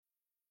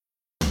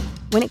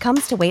When it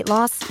comes to weight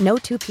loss, no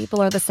two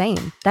people are the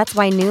same. That's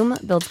why Noom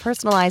builds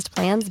personalized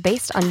plans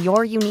based on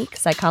your unique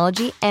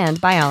psychology and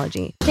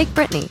biology. Take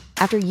Brittany.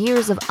 After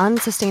years of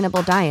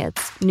unsustainable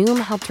diets, Noom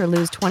helped her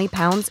lose 20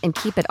 pounds and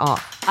keep it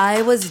off.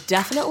 I was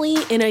definitely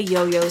in a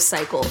yo-yo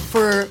cycle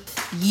for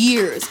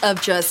years of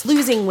just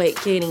losing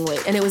weight, gaining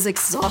weight, and it was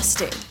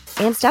exhausting.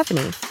 And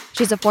Stephanie.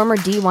 She's a former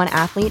D1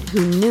 athlete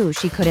who knew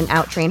she couldn't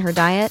out-train her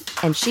diet,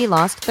 and she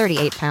lost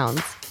 38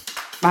 pounds.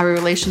 My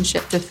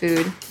relationship to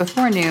food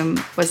before Noom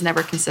was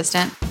never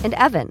consistent. And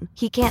Evan,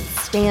 he can't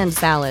stand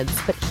salads,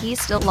 but he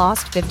still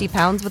lost 50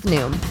 pounds with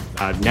Noom.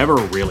 I never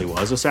really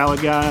was a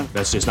salad guy.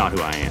 That's just not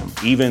who I am.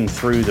 Even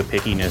through the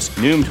pickiness,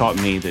 Noom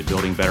taught me that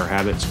building better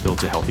habits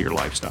builds a healthier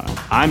lifestyle.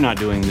 I'm not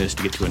doing this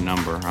to get to a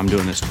number. I'm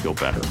doing this to feel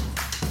better.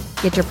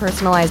 Get your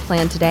personalized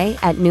plan today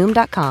at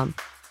Noom.com.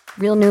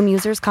 Real Noom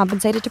users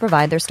compensated to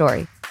provide their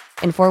story.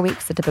 In 4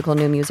 weeks, the typical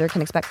Noom user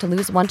can expect to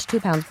lose 1 to 2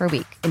 pounds per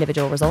week.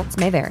 Individual results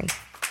may vary.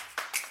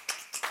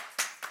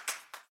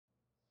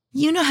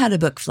 You know how to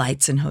book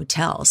flights and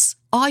hotels.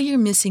 All you're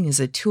missing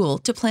is a tool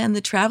to plan the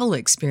travel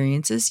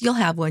experiences you'll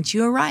have once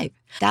you arrive.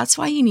 That's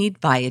why you need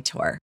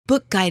Viator.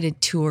 Book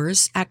guided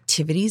tours,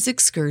 activities,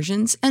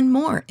 excursions, and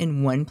more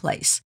in one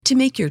place to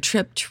make your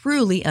trip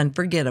truly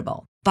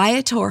unforgettable.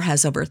 Viator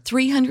has over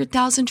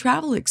 300,000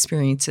 travel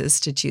experiences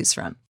to choose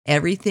from.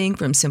 Everything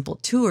from simple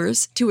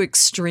tours to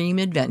extreme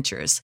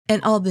adventures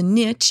and all the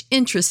niche,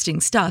 interesting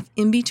stuff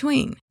in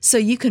between. So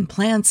you can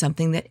plan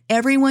something that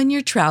everyone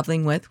you're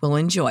traveling with will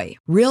enjoy.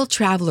 Real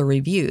traveler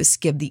reviews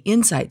give the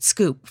inside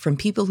scoop from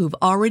people who've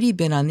already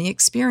been on the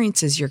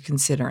experiences you're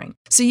considering.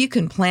 So you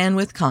can plan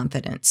with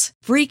confidence.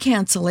 Free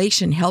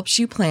cancellation helps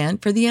you plan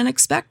for the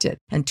unexpected.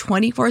 And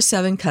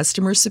 24/7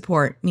 customer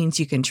support means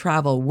you can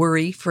travel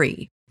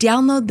worry-free.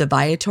 Download the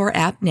Viator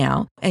app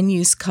now and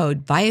use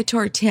code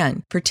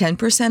Viator10 for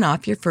 10%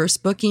 off your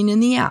first booking in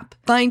the app.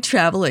 Find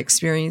travel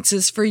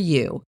experiences for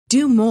you.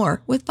 Do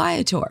more with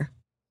Viator.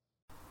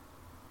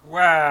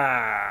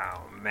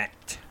 Well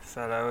met,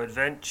 fellow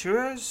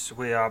adventurers.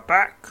 We are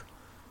back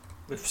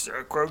with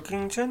Sir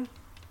Croakington,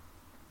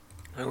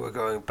 and we're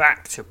going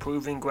back to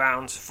Proving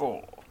Grounds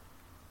 4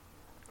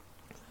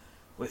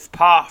 with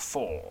Part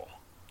 4,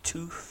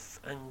 Tooth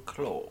and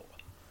Claw.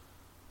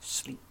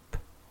 Sleep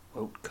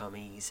won't come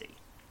easy.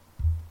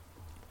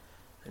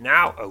 And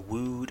now a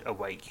wooed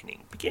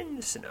awakening. Begin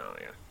the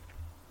scenario.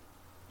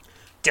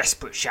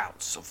 Desperate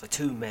shouts of the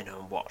two men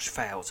on watch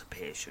fail to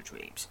pierce your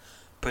dreams,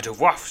 but a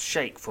rough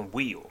shake from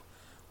Wheel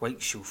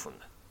wakes you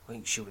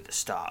at the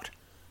start.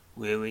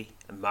 Weary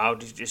and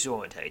mildly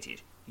disorientated,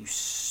 you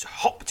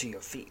hop to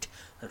your feet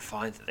and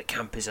find that the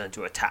camp is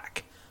under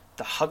attack.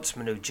 The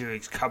huntsmen of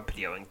Jirig's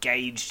company are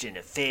engaged in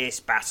a fierce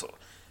battle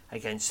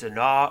against a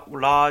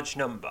large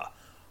number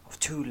of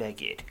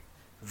two-legged,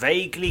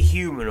 vaguely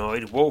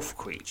humanoid wolf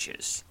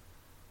creatures.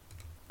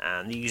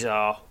 And these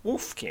are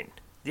wolfkin.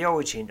 The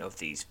origin of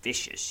these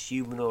vicious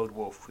humanoid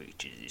wolf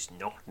creatures is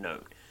not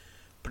known,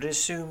 but it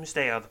assumes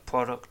they are the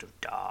product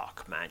of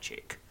dark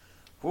magic.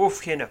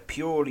 Wolfkin are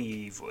purely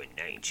evil in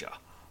nature,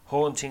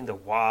 haunting the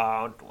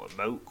wild and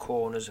remote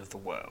corners of the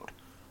world,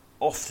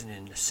 often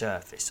in the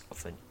service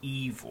of an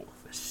evil,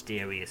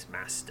 mysterious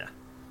master.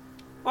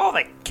 While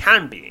they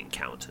can be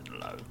encountered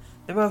alone,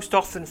 they're most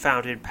often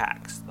found in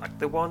packs, like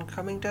the one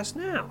coming to us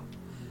now.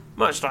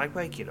 Much like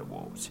regular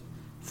wolves,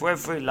 for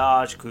every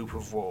large group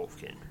of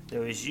wolfkin,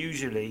 there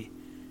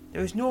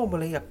is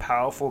normally a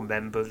powerful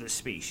member of the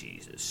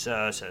species that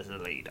serves as a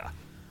leader.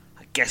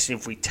 I guess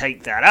if we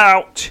take that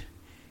out,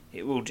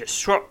 it will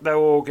disrupt their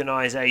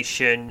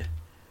organisation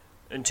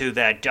until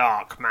their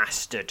dark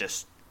master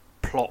just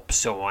plops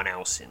someone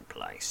else in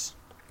place.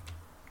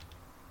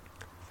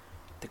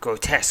 The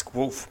grotesque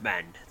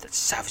wolfmen that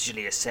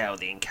savagely assail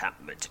the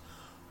encampment,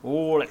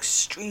 all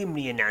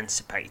extremely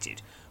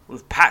emancipated,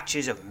 with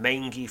patches of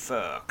mangy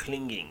fur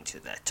clinging to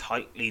their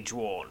tightly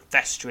drawn,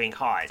 festering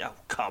hide. Oh,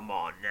 come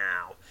on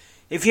now.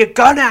 If you're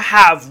gonna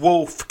have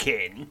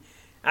wolfkin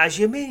as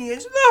your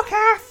minions, look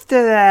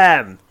after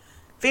them.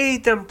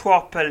 Feed them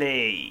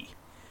properly.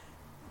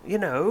 You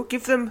know,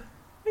 give them,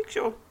 make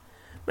sure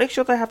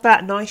they have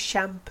that nice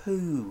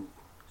shampoo,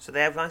 so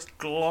they have nice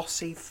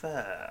glossy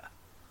fur.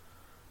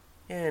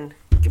 And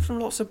give them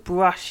lots of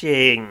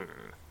brushing.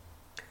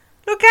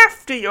 Look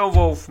after your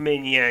wolf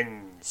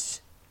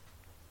minions.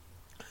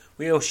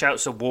 Wheel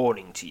shouts a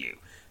warning to you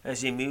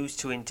as he moves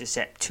to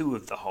intercept two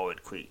of the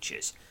horrid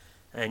creatures,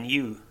 and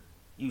you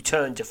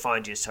turn to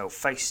find yourself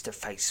face to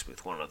face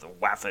with one of the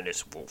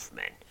ravenous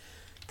wolfmen.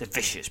 The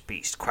vicious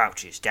beast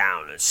crouches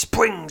down and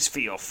springs for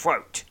your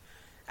throat,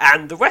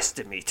 and the rest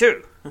of me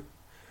too.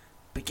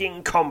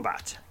 Begin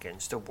combat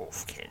against a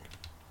wolfkin.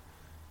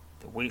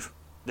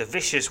 The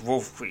vicious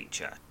wolf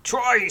creature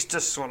tries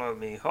to swallow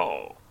me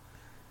whole,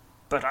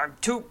 but I'm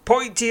too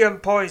pointy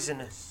and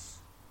poisonous,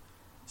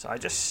 so I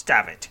just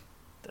stab it.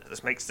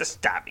 This makes the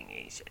stabbing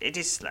easier. It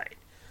is slain.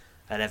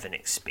 11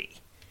 XP.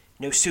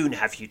 No sooner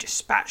have you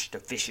dispatched the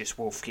vicious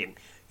wolfkin,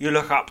 you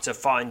look up to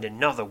find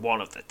another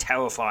one of the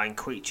terrifying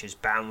creatures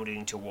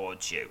bounding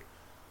towards you.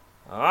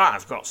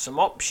 I've got some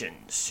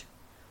options.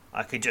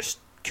 I could just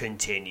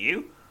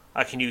continue,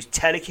 I can use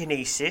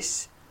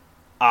telekinesis,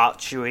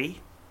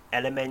 archery,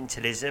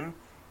 elementalism,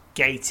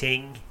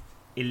 gating,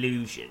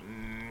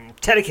 illusion.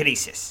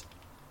 Telekinesis.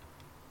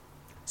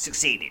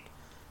 Succeeded.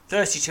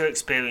 32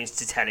 experience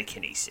to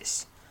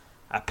telekinesis.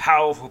 A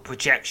powerful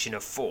projection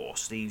of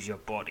force leaves your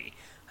body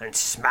and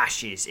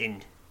smashes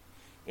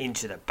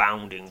into the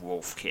bounding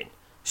wolfkin,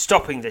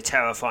 stopping the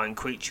terrifying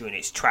creature in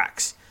its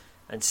tracks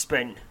and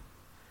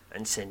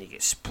sending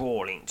it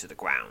sprawling to the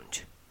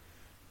ground.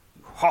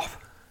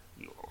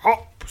 You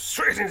hop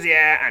straight into the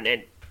air and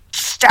then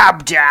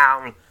stab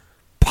down,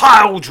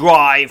 pile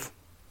drive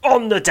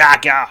on the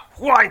dagger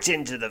right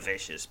into the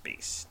vicious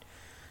beast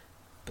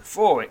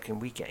before it can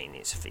regain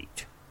its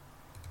feet.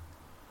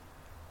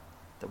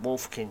 The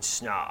wolfkin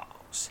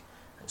snarls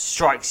and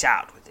strikes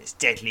out with its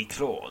deadly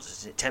claws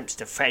as it attempts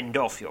to fend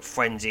off your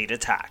frenzied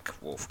attack.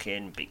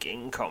 Wolfkin,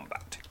 begin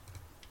combat.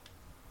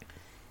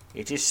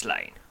 It is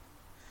slain.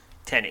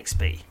 10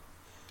 XP.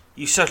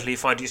 You suddenly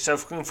find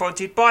yourself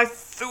confronted by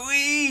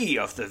 3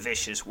 of the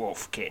vicious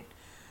wolfkin.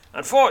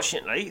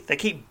 Unfortunately, they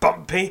keep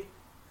bumping.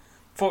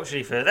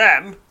 Fortunately for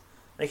them,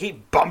 they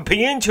keep bumping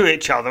into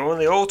each other when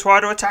they all try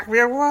to attack me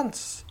at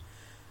once.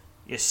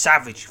 Your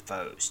savage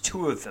foes,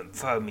 2 of them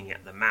foaming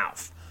at the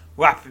mouth,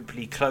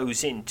 rapidly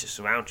close in to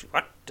surround you.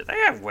 What? Do they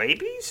have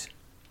rabies?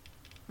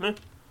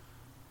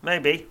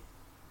 Maybe.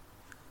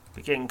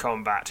 Begin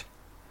combat.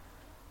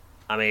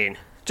 I mean,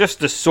 just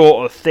the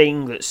sort of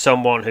thing that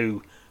someone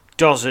who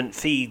doesn't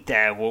feed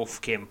their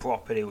wolfkin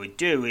properly would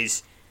do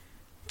is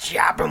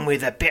jab them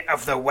with a bit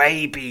of the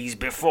rabies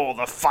before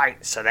the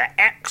fight so they're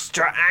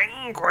extra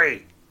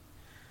angry.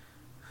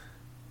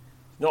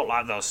 Not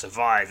like they'll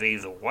survive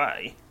either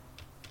way.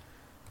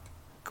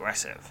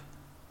 Aggressive.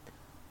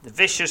 The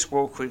vicious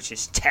wolf creature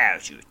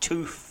tears you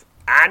tooth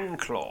and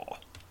claw.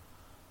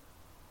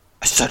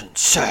 A sudden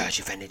surge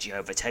of energy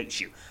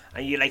overtakes you,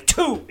 and you lay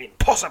 2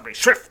 impossibly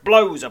swift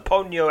blows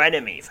upon your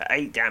enemy for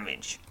 8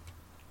 damage.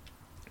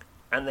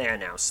 And they are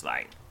now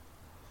slain.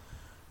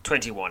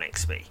 21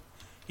 XP.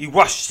 You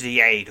rush to the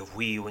aid of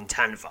Ryu and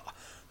Tanvar,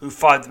 who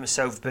find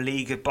themselves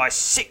beleaguered by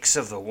 6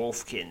 of the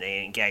wolfkin they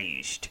are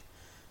engaged.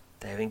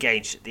 They are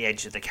engaged at the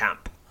edge of the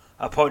camp.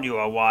 Upon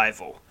your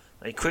arrival,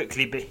 you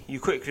quickly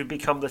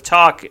become the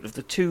target of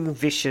the 2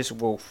 vicious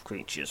wolf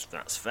creatures.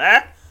 That's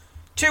fair.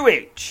 2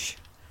 each.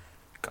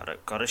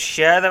 Gotta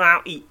share them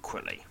out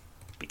equally.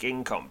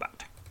 Begin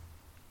combat.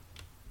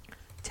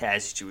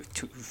 Tears you with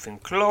tooth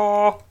and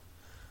claw.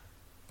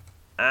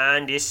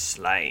 And is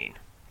slain.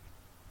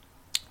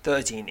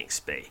 13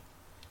 XP.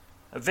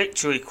 A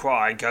victory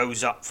cry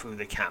goes up through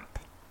the camp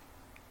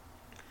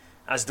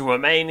as the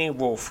remaining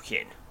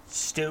wolfkin,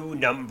 still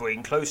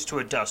numbering close to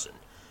a dozen,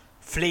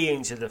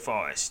 fleeing to the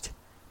forest,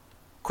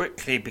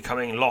 quickly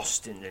becoming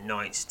lost in the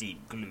night's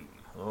deep gloom.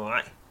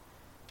 Alright.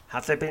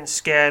 Have they been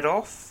scared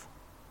off?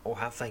 Or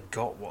have they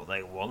got what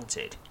they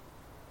wanted?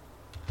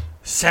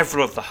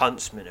 Several of the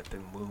huntsmen have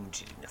been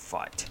wounded in the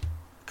fight.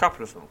 A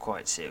couple of them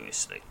quite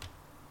seriously.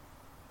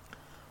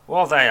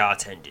 While they are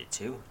tended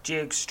to,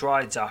 Jirig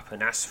strides up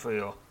and asks for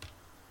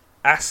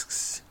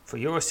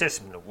your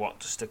assessment of what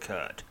just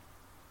occurred.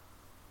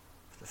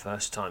 For the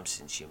first time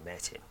since you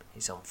met him,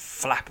 his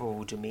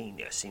unflappable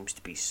demeanour seems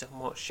to be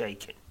somewhat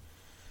shaken.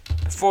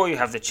 Before you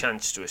have the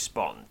chance to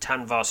respond,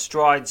 Tanvar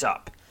strides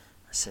up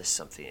and says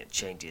something that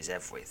changes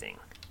everything.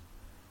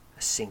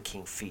 A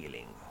sinking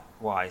feeling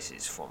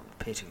rises from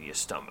the pit of your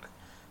stomach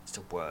as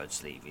the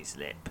words leave his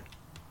lip.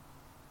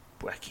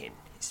 Brecken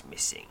is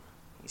missing,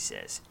 he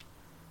says,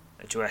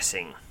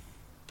 addressing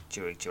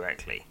Jirig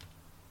directly.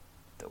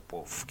 The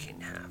wolf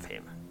can have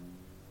him.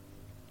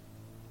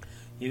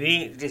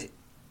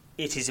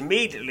 It is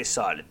immediately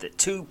decided that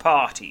 2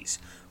 parties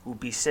will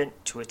be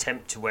sent to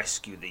attempt to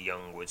rescue the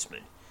young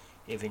woodsman,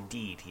 if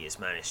indeed he has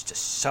managed to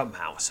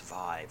somehow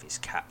survive his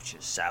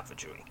capture's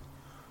savagery.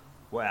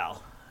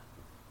 Well,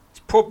 it's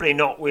probably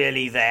not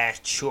really their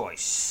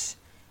choice.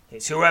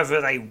 It's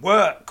whoever they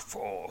work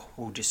for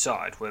will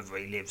decide whether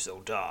he lives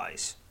or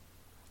dies.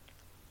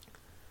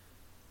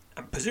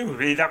 And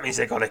presumably that means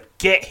they've got to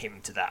get him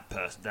to that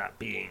person, that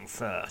being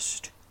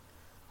first.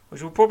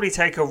 Which will probably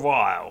take a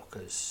while,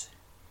 because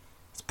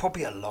it's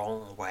probably a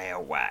long way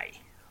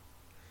away.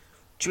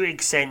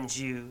 Jirig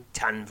sends you,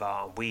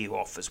 Tanvar, and we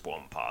off as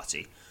one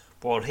party,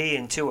 while he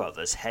and 2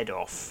 others head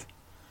off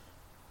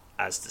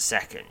as the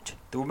second.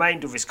 The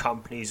remainder of his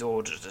company is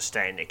ordered to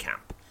stay in the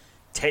camp,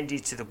 tending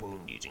to the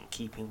wounded and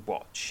keeping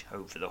watch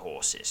over the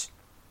horses.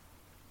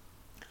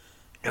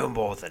 No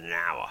more than an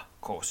hour,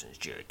 cautions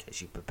Jirig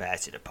as you prepare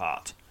to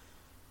depart.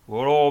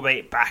 We'll all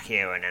meet back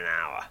here in an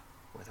hour,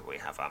 whether we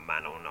have our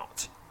man or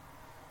not.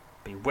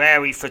 Be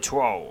wary for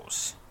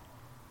trolls.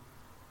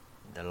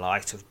 In the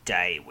light of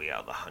day we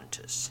are the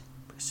hunters,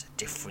 but it's a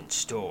different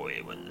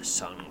story when the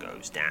sun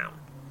goes down.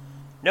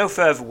 No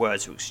further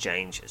words were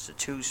exchanged as the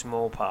 2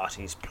 small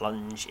parties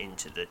plunge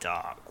into the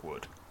dark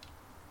wood.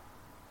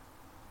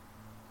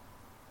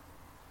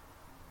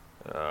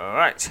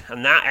 Alright,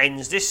 and that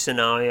ends this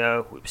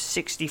scenario with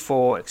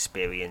 64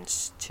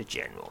 experience to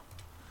general.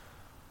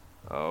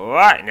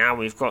 Alright, now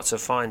we've got to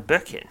find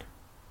Brecken.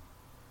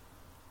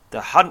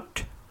 The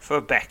hunt for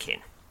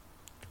Beckin.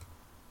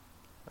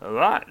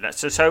 Alright,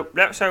 let's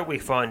hope we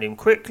find him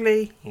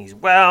quickly. He's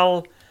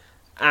well.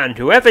 And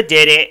whoever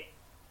did it,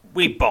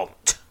 we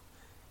bombed.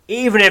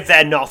 Even if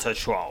they're not a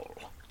troll.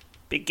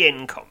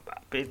 Begin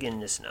combat. Begin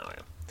the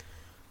scenario.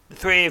 The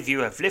three of you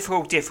have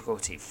little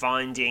difficulty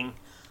finding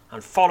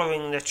and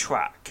following the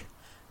track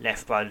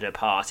left by the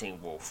departing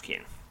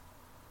wolfkin.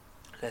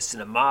 Less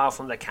than a mile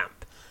from the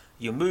camp,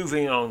 you're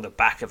moving along the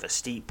back of a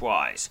steep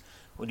rise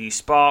when you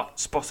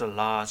spot a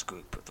large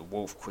group of the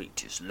wolf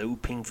creatures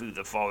loping through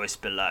the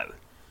forest below.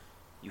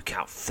 You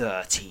count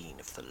 13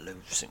 of the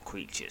loathsome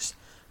creatures,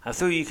 and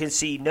though you can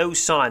see no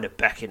sign of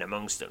Beckin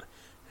amongst them,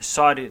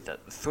 decided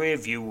that the three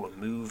of you will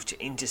move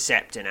to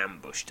intercept and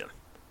ambush them.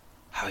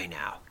 Hurry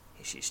now,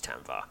 hisses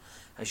Tanvar,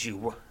 as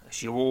you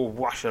all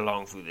rush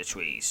along through the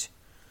trees.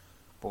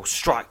 We'll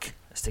strike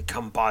as they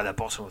come by the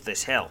bottom of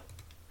this hill.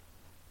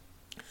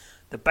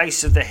 The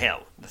base of the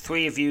hill, the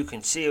three of you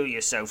conceal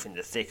yourself in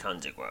the thick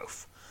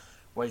undergrowth,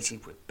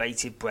 waiting with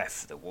bated breath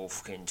for the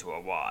wolfkin to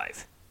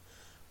arrive.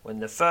 When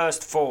the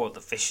first four of the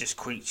vicious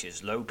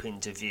creatures lope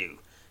into view,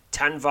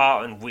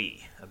 Tanvar and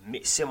we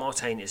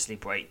simultaneously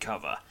break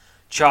cover,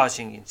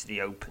 charging into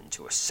the open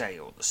to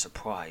assail the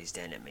surprised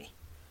enemy.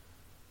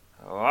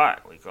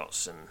 Alright, we've got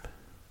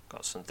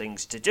some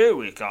things to do.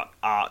 We've got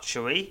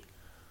archery,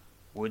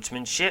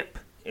 woodsmanship,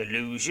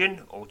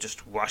 illusion, or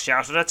just rush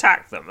out and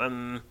attack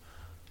them.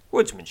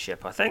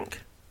 Woodsmanship, I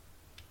think.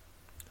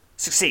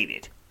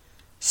 Succeeded.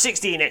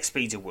 16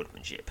 XP to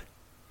woodsmanship.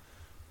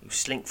 You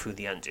slink through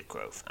the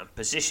undergrowth and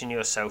position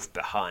yourself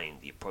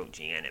behind the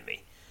approaching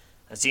enemy.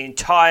 As the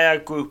entire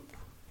group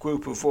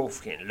of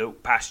wolfkin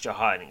look past your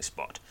hiding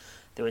spot,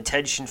 their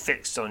intention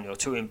fixed on your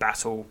two in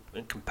battle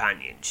and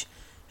companions,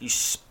 you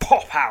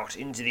pop out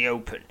into the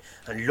open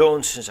and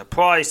launch a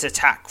surprise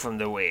attack from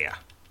the rear.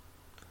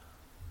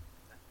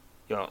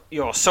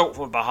 Your assault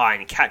from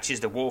behind catches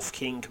the Wolf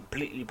King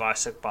completely by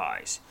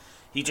surprise.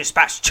 You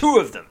dispatch two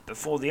of them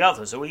before the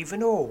others are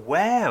even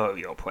aware of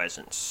your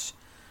presence.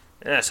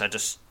 Yes, I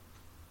just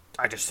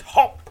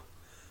hop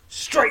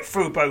straight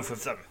through both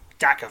of them,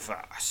 dagger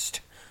first.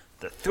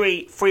 The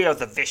three of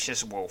the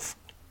vicious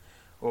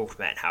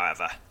wolfmen,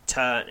 however,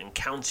 turn and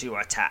counter your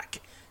attack,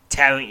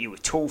 tearing you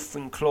with tooth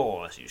and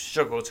claw as you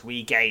struggle to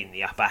regain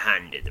the upper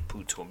hand in the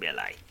brutal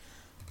melee.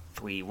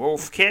 3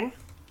 wolfkin.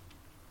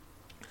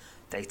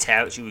 They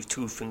tear at you with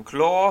tooth and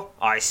claw.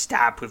 I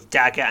stab with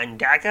dagger and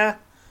dagger.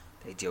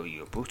 They deal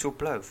you a brutal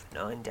blow for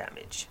 9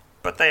 damage.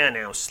 But they are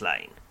now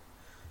slain.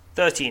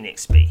 13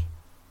 XP.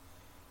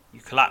 You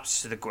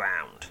collapse to the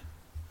ground.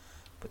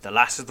 But the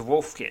last of the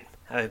wolfkin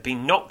have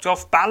been knocked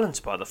off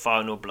balance by the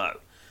final blow.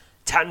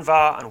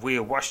 Tanvar and we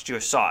rush to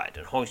your side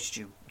and hoist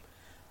you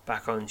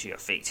back onto your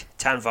feet.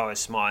 Tanvar is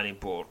smiling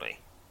broadly.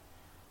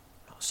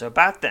 Not so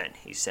bad then,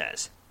 he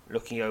says,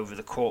 looking over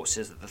the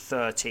corpses of the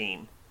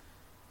 13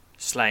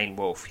 slain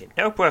wolfkin.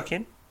 No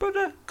working, but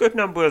a good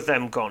number of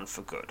them gone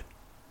for good.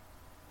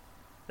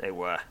 They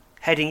were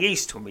heading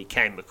east when we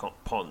came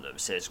upon them,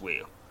 says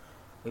Wheel.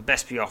 We'd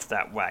best be off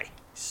that way.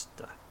 It's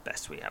the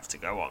best we have to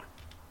go on.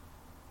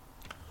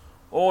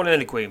 All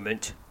in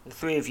agreement, the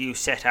 3 of you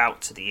set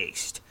out to the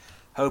east,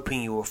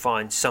 hoping you will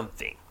find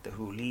something that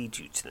will lead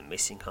you to the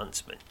missing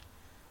huntsman,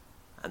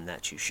 and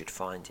that you should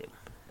find him,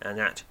 and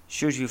that,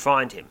 should you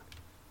find him,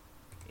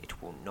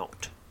 it will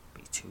not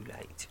be too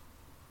late.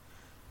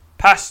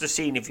 Past the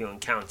scene of your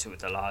encounter with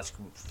the large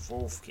group of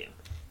wolfkin,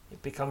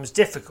 it becomes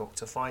difficult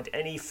to find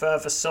any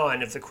further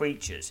sign of the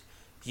creatures.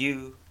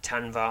 You,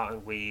 Tanvar,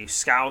 and we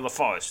scour the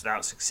forest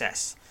without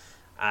success,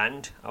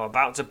 and are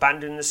about to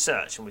abandon the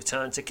search and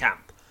return to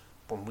camp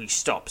when we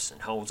stops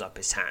and holds up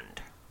his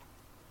hand.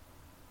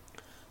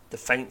 The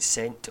faint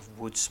scent of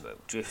wood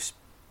smoke drifts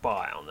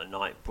by on the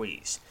night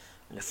breeze,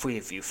 and the 3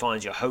 of you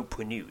find your hope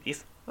renewed,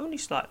 if only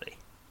slightly.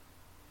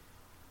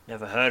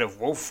 Never heard of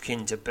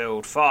wolfkin to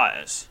build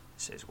fires,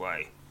 says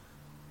Way,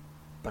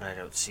 but I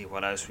don't see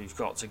what else we've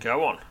got to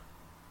go on.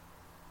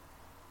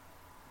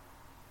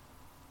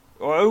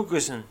 Or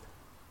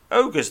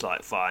ogres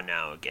like fire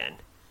now again,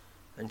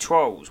 and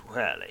trolls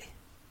rarely,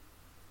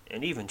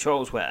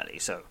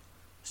 so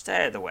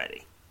stay at the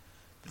ready.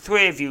 The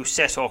 3 of you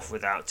set off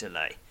without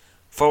delay,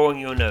 following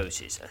your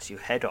noses as you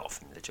head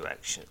off in the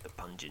direction of the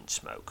pungent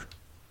smoke.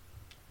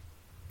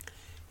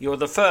 You are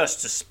the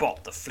first to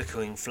spot the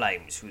flickering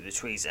flames through the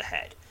trees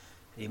ahead,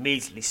 and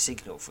immediately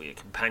signal for your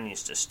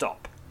companions to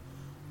stop.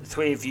 The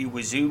 3 of you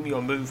resume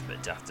your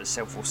movement after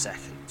several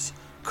seconds,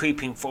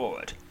 creeping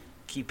forward,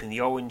 keeping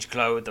the orange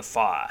glow of the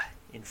fire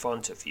in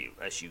front of you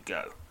as you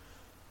go.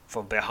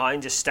 From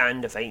behind a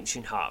stand of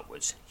ancient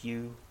hardwoods,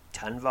 you,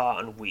 Tanvar,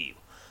 and Wheel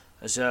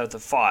observe the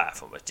fire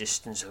from a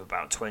distance of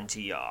about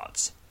 20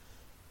 yards.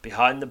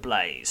 Behind the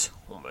blaze,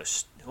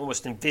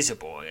 almost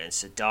invisible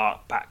against the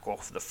dark backdrop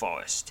of the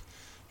forest,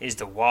 is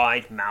the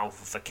wide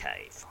mouth of a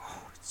cave.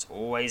 Oh, it's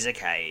always a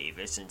cave,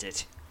 isn't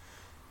it?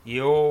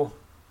 You're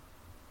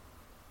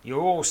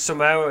all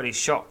summarily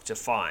shocked to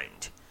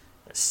find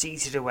that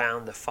seated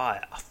around the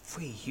fire are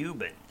 3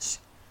 humans.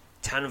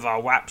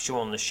 Tanvar whaps you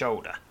on the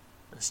shoulder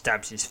and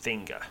stabs his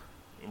finger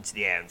into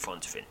the air in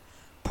front of him,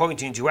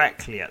 pointing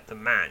directly at the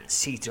man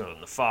seated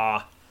on the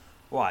far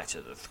right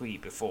of the three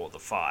before the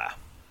fire.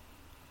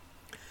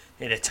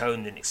 In a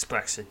tone that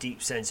expressed a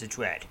deep sense of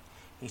dread,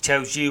 he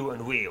tells you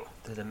and Will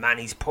that the man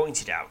he's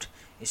pointed out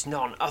is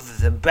none other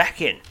than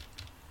Beckin.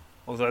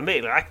 Although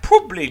admittedly, I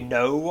probably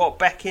know what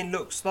Beckin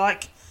looks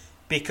like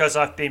because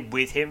I've been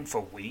with him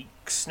for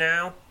weeks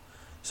now.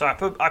 So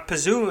I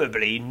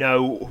presumably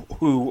know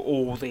who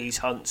all these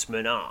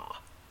huntsmen are.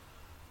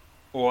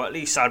 Or at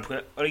least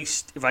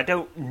if I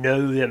don't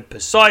know them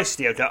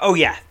precisely, I'll go, oh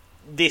yeah,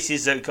 this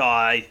is a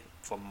guy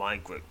from my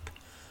group.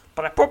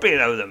 But I probably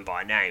know them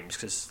by names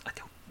because I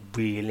don't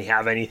really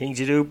have anything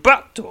to do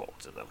but talk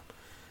to them.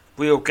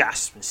 Will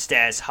gasps and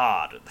stares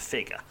hard at the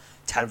figure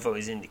Tanvo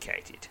has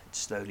indicated and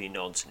slowly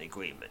nods in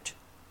agreement.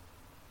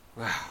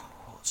 Well,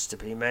 what's to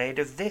be made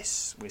of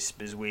this?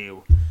 Whispers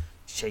Will,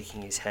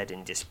 shaking his head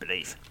in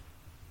disbelief.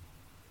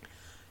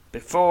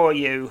 Before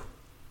you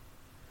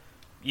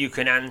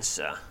can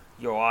answer,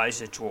 your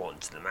eyes are drawn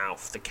to the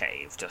mouth of the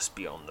cave just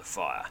beyond the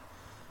fire.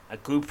 A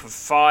group of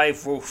 5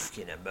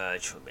 wolfkin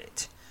emerge from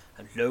it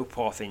and lope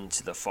off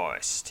into the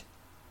forest.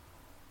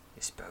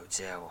 This bodes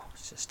ill,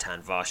 says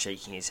Tanvar,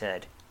 shaking his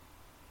head.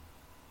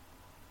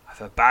 I've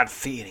a bad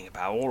feeling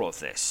about all of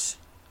this.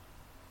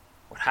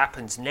 What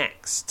happens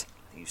next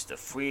leaves the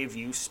 3 of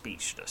you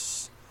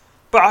speechless.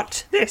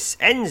 But this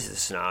ends the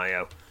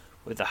scenario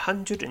with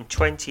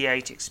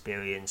 128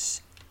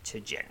 experience to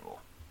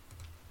general.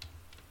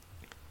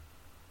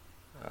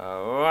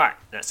 Alright,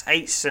 that's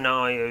 8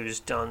 scenarios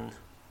done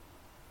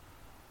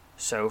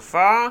so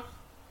far.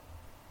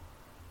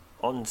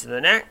 On to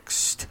the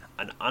next,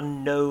 an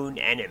unknown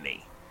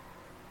enemy.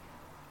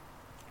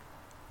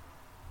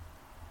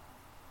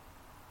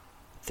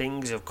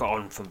 Things have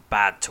gone from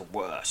bad to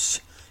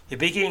worse. You're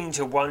beginning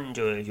to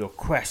wonder if your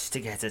quest to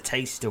get a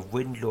taste of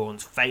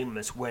Windlawn's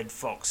famous Red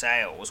Fox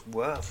Ale was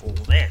worth all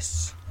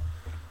this.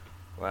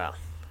 Well,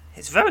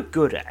 it's very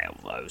good ale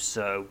though,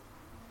 so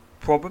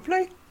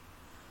probably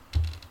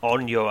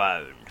on your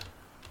own.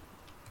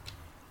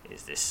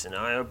 Is this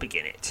scenario?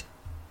 Begin it.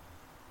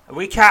 A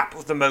recap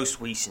of the most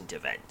recent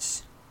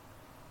events.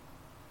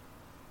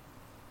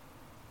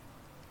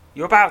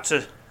 You're about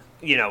to...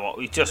 You know what,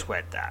 we just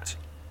read that.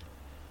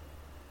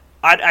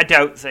 I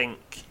don't think...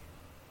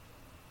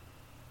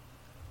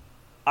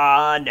 No,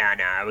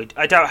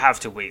 I don't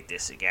have to read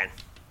this again.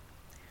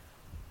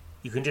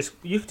 You can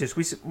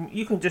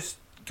just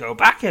go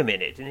back a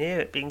minute and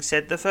hear it being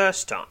said the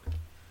first time.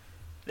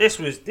 This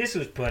was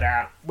put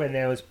out when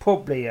there was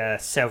probably a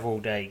several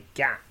day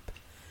gap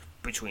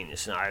between the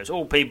scenarios.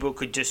 All people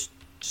could just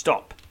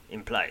stop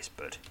in place,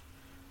 but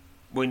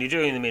when you're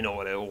doing them in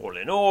order, all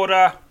in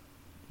order,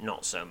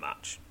 not so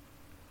much.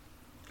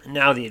 And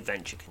now the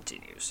adventure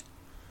continues.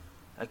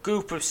 A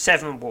group of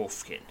 7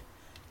 wolfkin,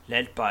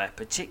 led by a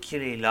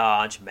particularly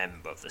large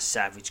member of the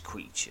savage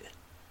creature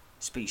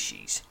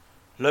species,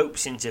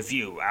 lopes into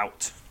view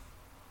out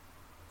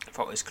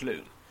from its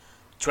gloom,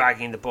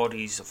 dragging the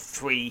bodies of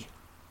three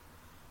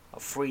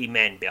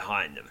men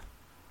behind them.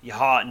 Your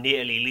heart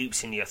nearly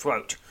leaps in your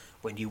throat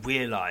when you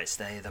realise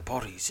they are the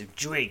bodies of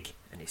Jirig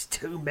and his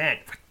 2 men.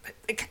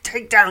 They could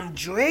take down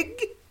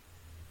Jirig?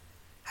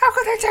 How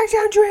could they take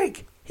down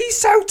Jirig? He's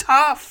so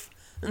tough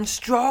and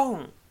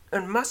strong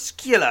and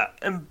muscular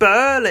and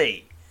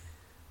burly.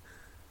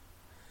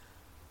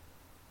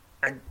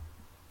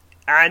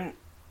 And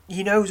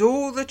he knows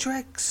all the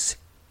tricks.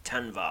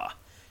 Tanvar,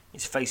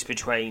 his face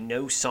betraying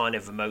no sign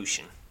of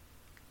emotion,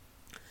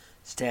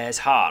 stares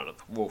hard as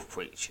the wolf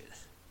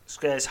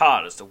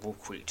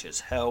creatures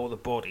hurl the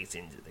bodies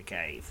into the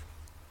cave.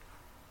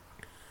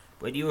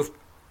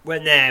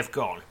 When they have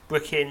gone,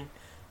 Brickin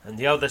and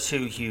the other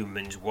 2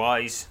 humans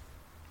rise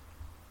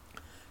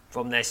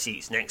from their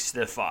seats next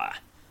to the fire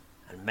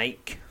and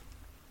make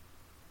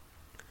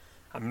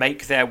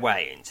their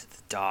way into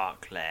the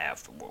dark lair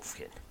of the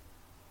wolfkin.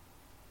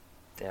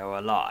 They are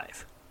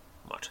alive,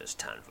 mutters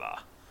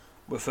Tanvar,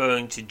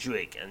 referring to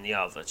Jirig and the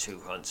other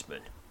 2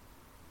 huntsmen.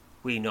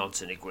 We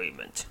nod in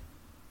agreement.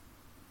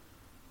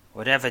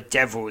 Whatever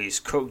devilry is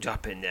cooked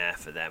up in there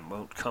for them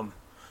won't come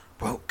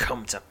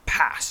to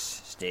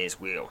pass, sneers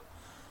Will.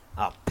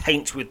 I'll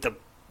paint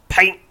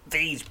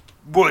these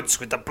woods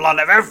with the blood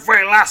of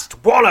every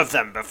last one of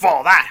them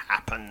before that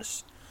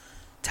happens.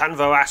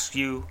 Tanvo asks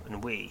you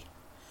and we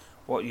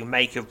what you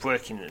make of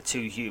Brickin and the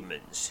 2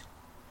 humans.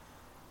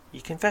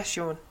 You confess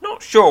you're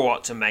not sure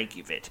what to make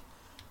of it,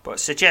 but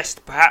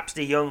suggest perhaps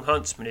the young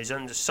huntsman is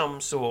under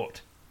some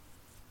sort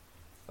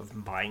of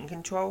mind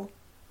control.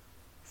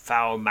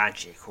 Foul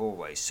magic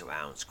always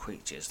surrounds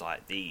creatures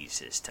like these,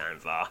 says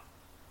Tanvar,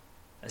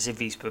 as if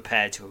he's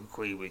prepared to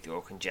agree with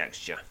your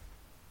conjecture.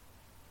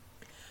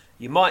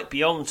 You might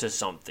be onto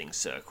something,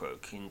 Sir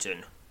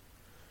Croakington.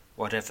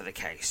 Whatever the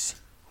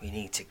case, we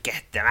need to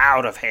get them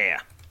out of here.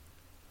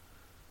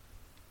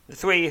 The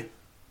 3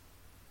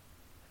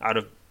 out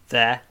of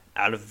there.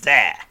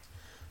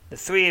 The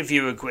 3 of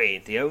you agree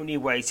the only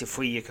way to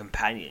free your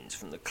companions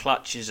from the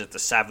clutches of the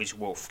savage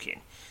wolfkin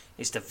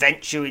is to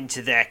venture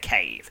into their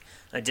cave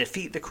and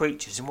defeat the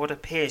creatures in what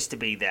appears to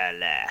be their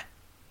lair.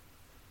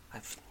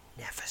 I've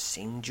never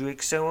seen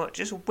Jirig so much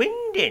as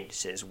winding,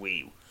 says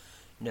Wheel,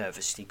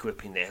 nervously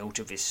gripping the hilt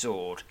of his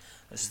sword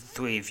as the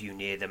three of you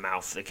near the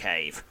mouth of the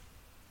cave.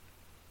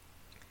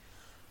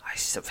 I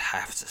still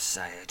have to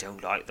say I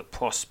don't like the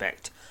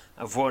prospect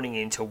of running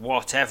into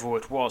whatever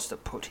it was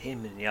that put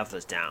him and the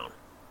others down.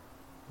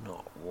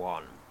 Not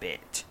one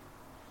bit.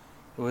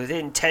 We were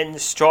within 10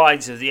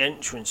 strides of the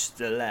entrance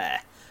to the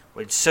lair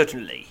when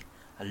suddenly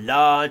a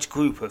large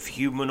group of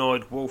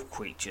humanoid wolf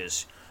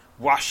creatures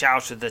rush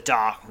out of the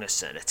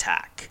darkness and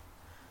attack.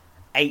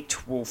 8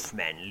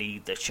 wolfmen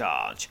lead the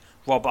charge,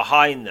 while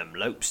behind them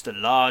lopes the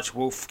large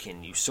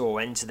wolfkin you saw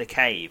enter the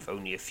cave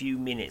only a few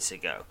minutes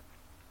ago.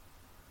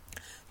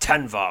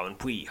 Tanvar and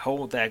Bree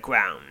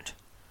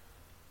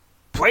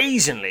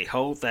brazenly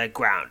hold their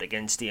ground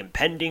against the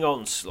impending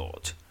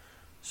onslaught.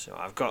 So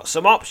I've got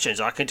some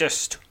options. I can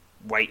just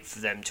wait for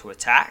them to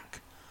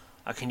attack.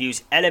 I can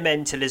use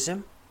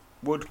elementalism,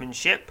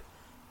 woodmanship,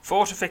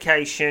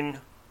 fortification,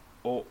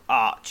 or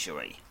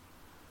archery.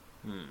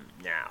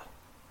 Now,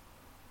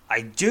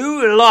 I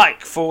do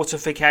like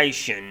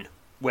fortification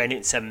when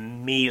it's a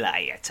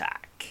melee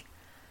attack.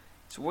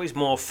 It's always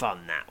more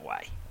fun that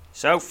way.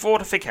 So,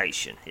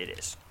 fortification it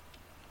is.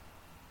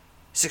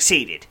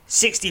 Succeeded.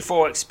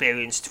 64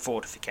 experienced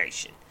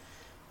fortification.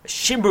 A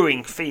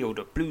shimmering field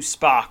of blue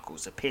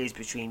sparkles appears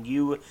between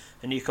you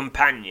and your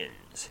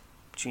companions.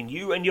 Between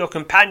you and your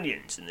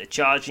companions and the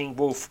charging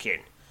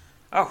wolfkin.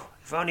 Oh,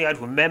 if only I'd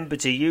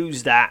remembered to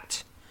use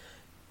that.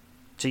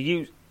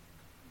 If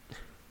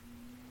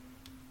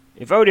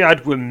only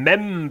I'd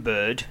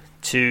remembered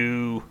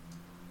to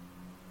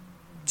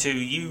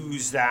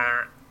use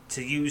that.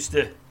 To use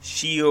the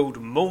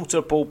shield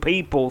multiple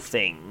people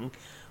thing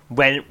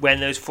when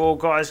those 4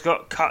 guys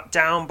got cut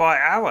down by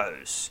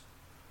arrows.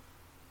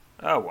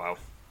 Oh well.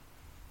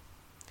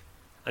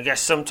 I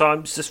guess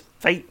sometimes the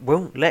fate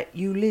won't let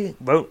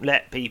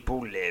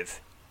people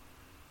live.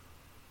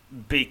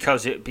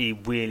 Because it'd be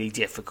really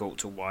difficult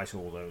to write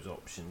all those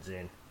options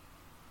in.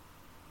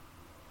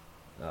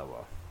 Oh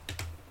well.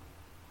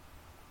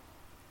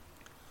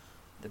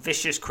 The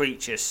vicious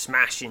creatures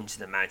smash into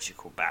the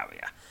magical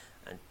barrier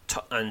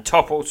and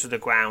topple to the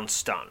ground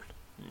stunned.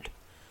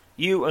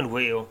 You and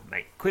Wheel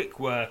make quick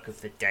work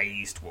of the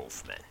dazed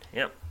wolfmen.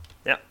 Yep,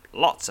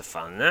 lots of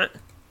fun that.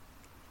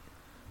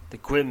 A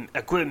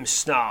grim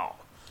snarl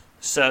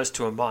serves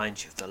to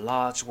remind you of the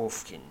large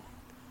wolfkin,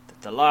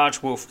 that the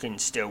large wolfkin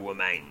still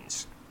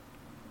remains.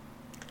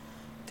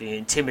 The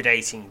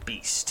intimidating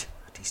beast,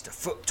 at least a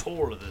foot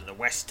taller than the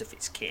rest of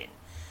its kin,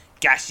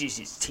 gashes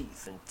its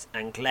teeth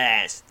and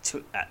glares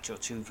at your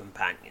 2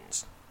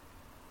 companions.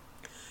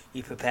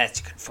 You prepare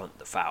to confront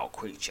the foul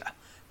creature,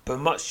 but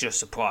much to your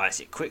surprise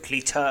it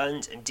quickly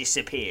turns and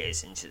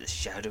disappears into the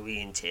shadowy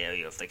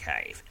interior of the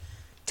cave.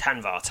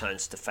 Tanvar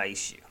turns to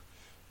face you,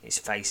 his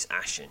face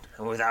ashen,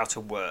 and without a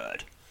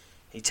word,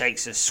 he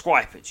takes a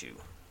swipe at you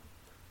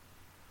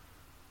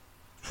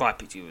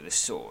with his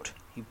sword.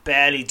 You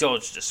barely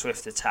dodged a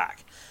swift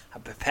attack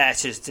and prepare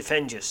to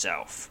defend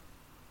yourself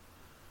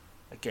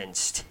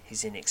against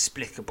his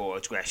inexplicable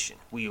aggression.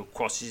 Wheel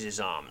crosses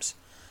his arms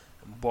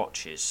and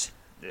watches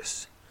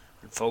this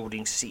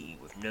unfolding scene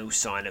with no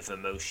sign of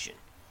emotion,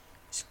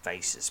 his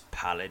face as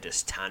pallid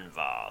as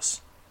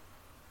Tanvar's.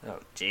 Oh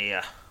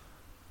dear.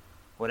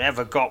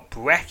 Whatever got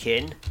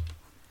Brecken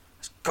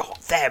has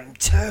got them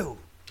too.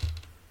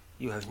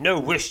 You have no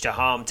wish to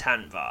harm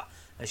Tanvar,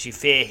 as you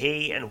fear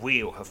he and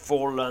Wheel have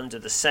fallen under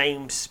the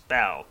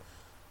spell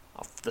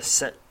of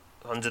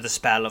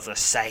the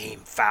same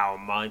foul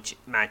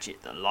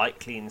magic that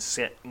likely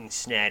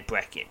ensnared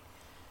Brecken.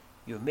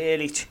 You're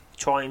merely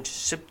trying to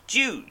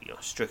subdue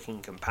your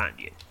stricken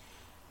companion.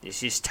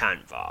 This is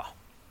Tanvar.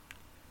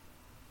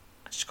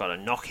 I just gotta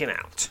knock him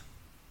out.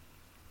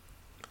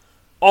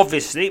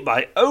 Obviously,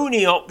 my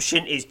only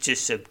option is to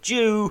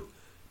subdue,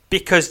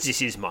 because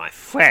this is my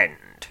friend.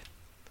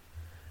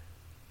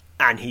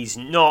 And he's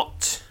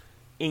not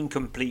in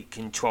complete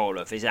control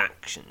of his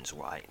actions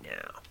right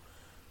now.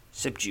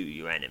 Subdue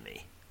your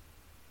enemy.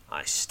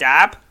 I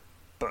stab,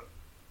 but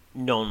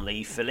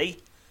non-lethally.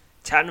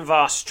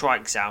 Tanvar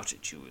strikes out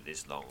at you with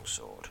his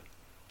longsword.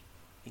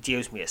 He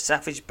deals me a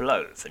savage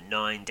blow for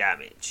 9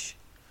 damage.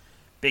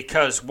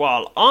 Because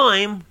while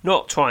I'm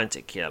not trying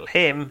to kill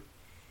him,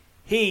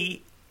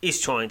 he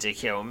is trying to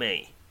kill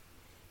me.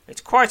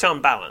 It's quite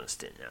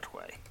unbalanced in that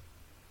way.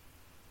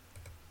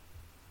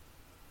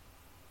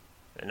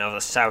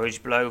 Another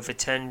savage blow for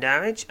 10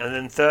 damage, and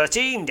then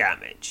 13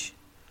 damage.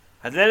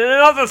 And then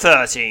another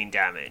 13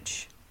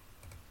 damage.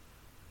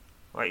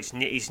 Right,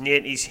 he's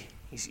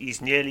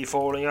nearly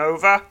falling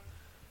over.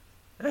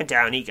 And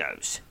down he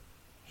goes.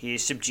 He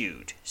is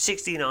subdued.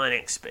 69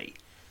 XP.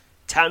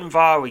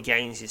 Tanvar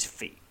regains his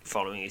feet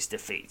following his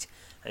defeat.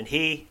 And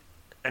he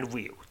and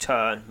Wheel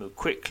move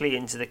quickly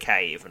into the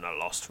cave and are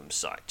lost from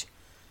sight.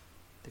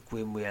 The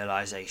grim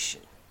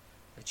realization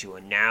that you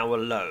are now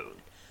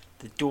alone,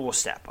 the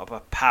doorstep of a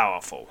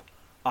powerful,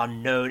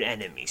 unknown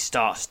enemy,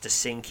 starts to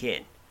sink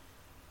in.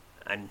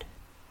 and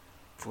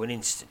for an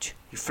instant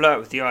you flirt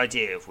with the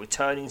idea of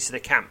returning to the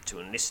camp to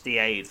enlist the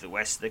aid of the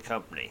rest of the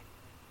company.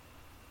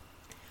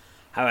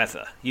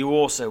 However, you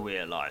also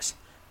realise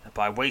that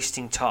by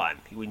wasting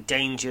time you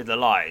endanger the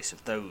lives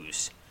of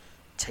those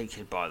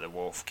taken by the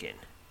Wolfkin,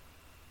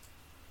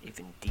 if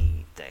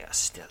indeed they are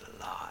still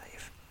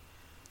alive.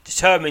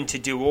 Determined to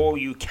do all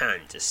you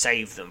can to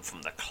save them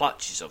from the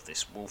clutches of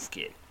this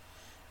Wolfkin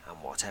and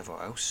whatever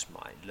else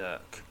might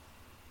lurk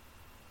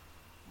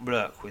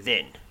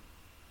within,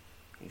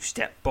 you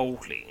step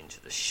boldly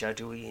into the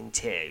shadowy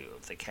interior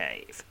of the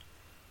cave.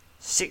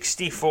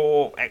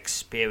 64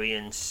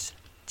 experience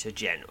to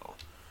general.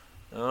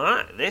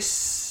 Alright,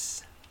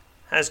 this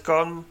has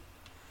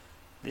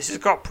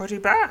got pretty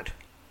bad.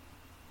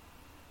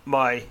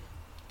 My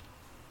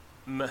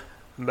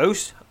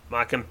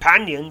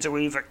companions are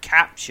either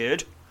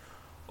captured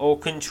or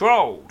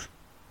controlled,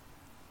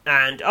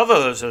 and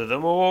others of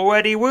them are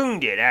already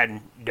wounded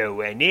and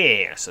nowhere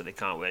near, so they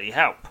can't really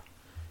help.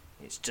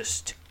 It's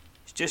just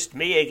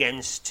me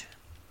against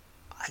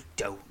I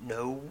don't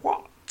know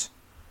what.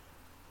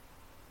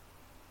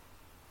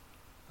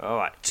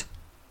 Alright.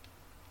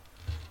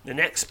 The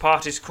next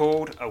part is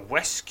called A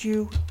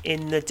Rescue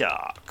in the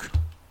Dark.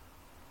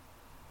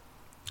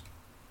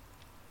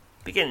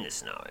 Begin the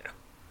scenario.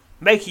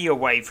 Making your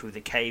way through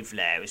the cave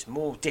lair is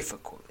more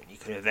difficult than you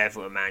could have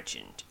ever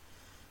imagined.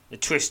 The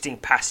twisting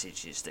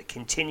passages that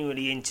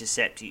continually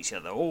intercept each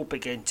other all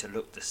begin to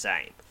look the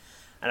same,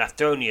 and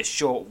after only a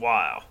short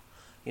while,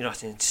 you're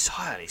not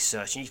entirely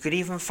certain you could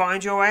even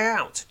find your way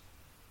out.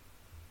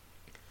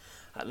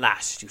 At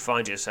last, you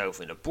find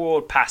yourself in a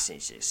broad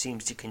passage that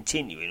seems to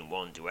continue in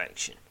one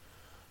direction.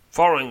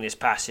 Following this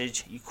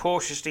passage, you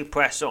cautiously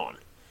press on,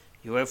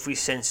 your every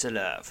sense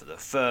alert for the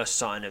first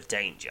sign of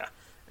danger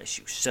as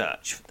you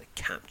search for the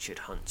captured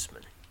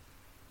huntsman.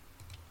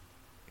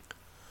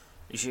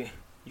 You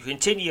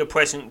continue your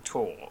present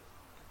course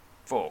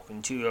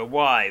until you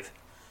arrive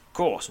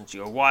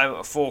at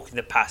a fork in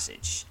the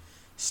passage,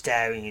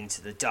 staring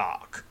into the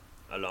dark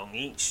along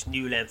each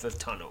new length of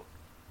tunnel.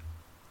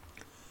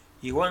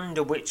 You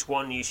wonder which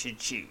one you should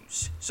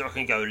choose, so I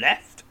can go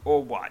left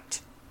or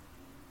right.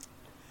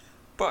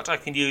 But I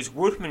can use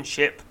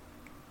woodmanship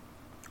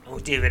or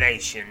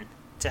divination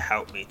to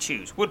help me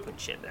choose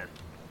woodmanship then.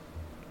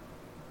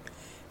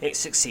 It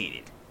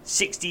succeeded.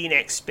 16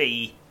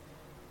 XP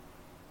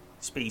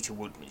speed to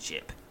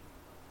woodmanship.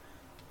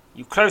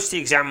 You closely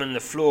examine the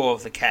floor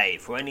of the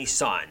cave for any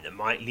sign that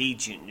might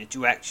lead you in the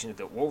direction of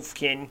the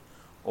Wolfkin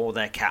or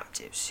their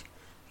captives.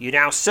 You're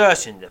now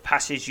certain the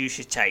passage you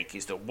should take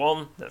is the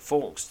one that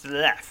forks to the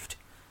left.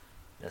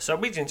 Now, for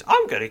some reasons,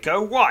 I'm going to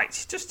go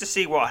right, just to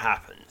see what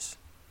happens.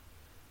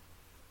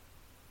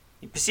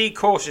 You proceed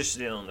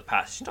cautiously along the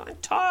passage, not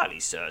entirely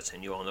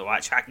certain you're on the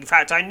right track. In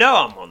fact, I know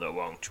I'm on the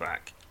wrong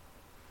track.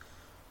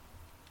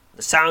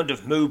 The sound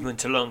of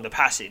movement along the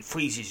passage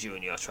freezes you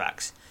in your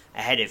tracks.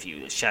 Ahead of you,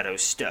 the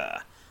shadows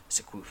stir as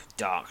a group of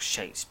dark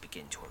shapes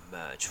begin to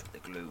emerge from the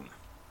gloom.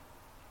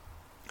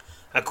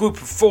 A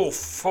group of four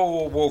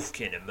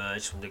Wolfkin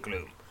emerge from the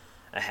gloom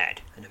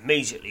ahead and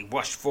immediately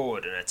rush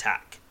forward and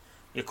attack.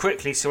 You're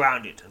quickly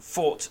surrounded and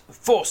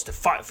forced to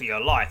fight for your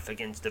life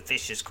against the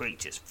vicious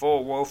creatures.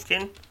 4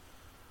 Wolfkin?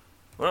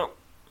 Well,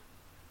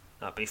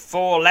 there'll be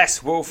 4 less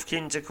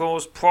Wolfkin to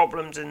cause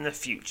problems in the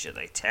future.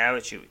 They tear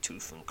at you with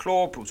tooth and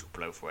claw, brutal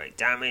blow for 8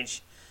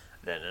 damage,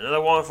 then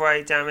another one for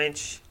 8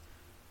 damage,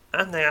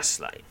 and they are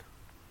slain.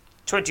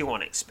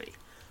 21 XP.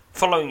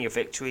 Following your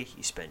victory,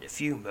 you spend a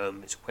few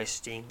moments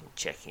resting and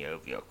checking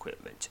over your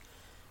equipment.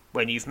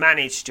 When you've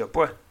managed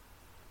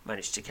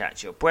to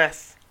catch your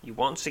breath, you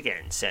once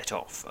again set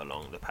off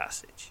along the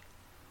passage.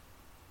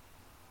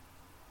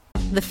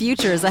 The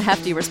future is a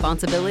hefty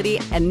responsibility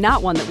and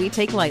not one that we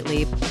take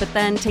lightly. But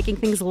then taking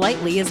things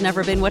lightly has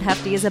never been what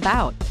Hefty is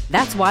about.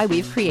 That's why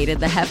we've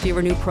created the Hefty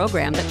Renew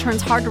program that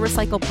turns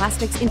hard-to-recycle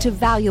plastics into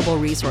valuable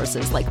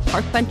resources like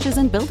park benches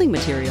and building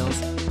materials.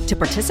 To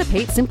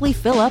participate, simply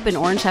fill up an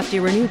orange Hefty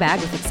Renew bag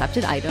with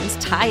accepted items,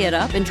 tie it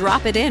up, and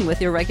drop it in with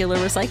your regular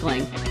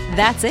recycling.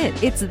 That's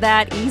it. It's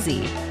that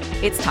easy.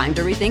 It's time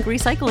to rethink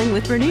recycling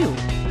with Renew.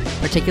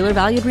 Particular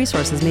valued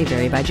resources may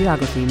vary by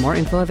geography. More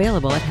info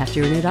available at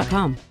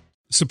heftyrenew.com.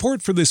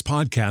 Support for this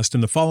podcast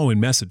and the following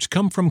message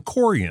come from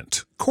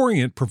Corient.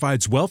 Corient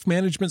provides wealth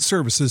management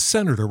services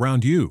centered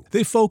around you.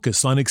 They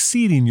focus on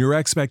exceeding your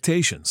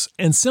expectations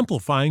and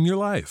simplifying your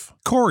life.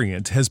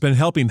 Corient has been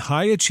helping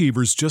high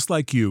achievers just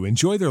like you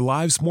enjoy their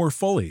lives more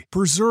fully,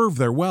 preserve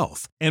their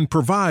wealth, and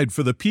provide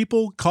for the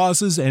people,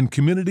 causes, and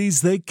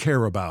communities they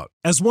care about.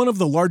 As one of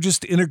the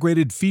largest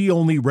integrated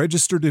fee-only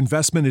registered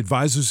investment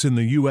advisors in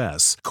the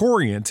U.S.,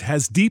 Corient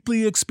has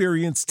deeply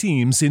experienced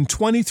teams in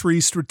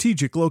 23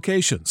 strategic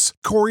locations.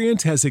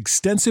 Corient has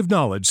extensive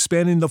knowledge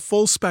spanning the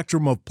full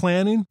spectrum of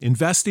planning,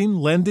 investing,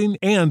 lending,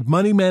 and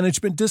money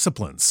management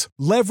disciplines.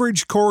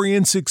 Leverage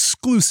Corient's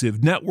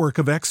exclusive network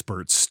of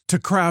experts to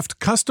craft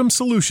custom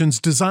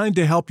solutions designed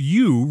to help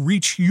you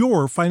reach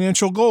your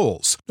financial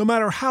goals, no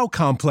matter how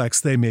complex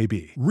they may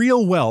be.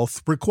 Real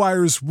wealth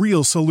requires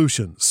real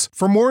solutions.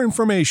 For more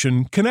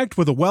information, connect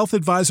with a wealth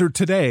advisor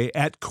today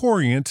at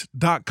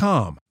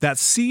Corient.com.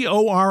 That's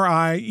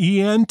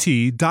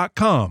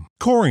Corient.com.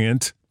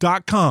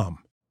 Corient.com.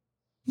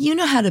 You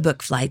know how to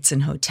book flights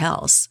and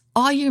hotels.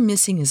 All you're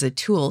missing is a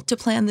tool to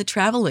plan the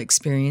travel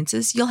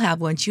experiences you'll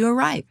have once you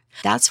arrive.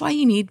 That's why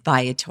you need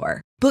Viator.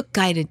 Book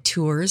guided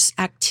tours,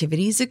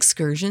 activities,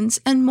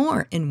 excursions, and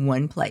more in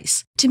one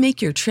place to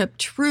make your trip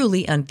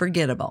truly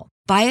unforgettable.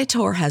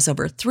 Viator has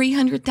over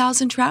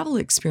 300,000 travel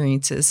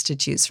experiences to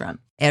choose from.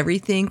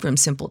 Everything from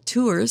simple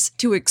tours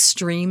to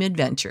extreme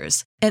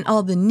adventures and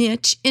all the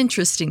niche,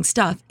 interesting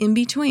stuff in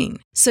between.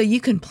 So you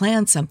can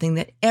plan something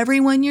that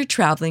everyone you're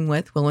traveling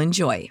with will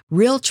enjoy.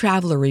 Real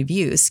traveler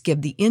reviews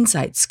give the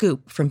inside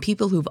scoop from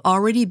people who've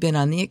already been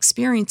on the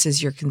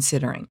experiences you're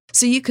considering.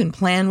 So you can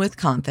plan with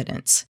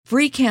confidence.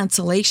 Free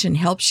cancellation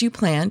helps you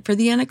plan for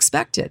the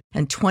unexpected.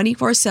 And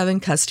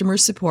 24/7 customer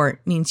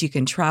support means you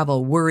can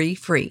travel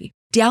worry-free.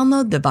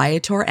 Download the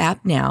Viator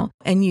app now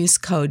and use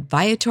code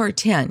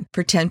Viator10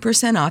 for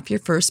 10% off your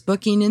first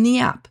booking in the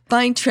app.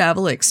 Find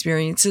travel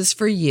experiences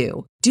for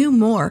you. Do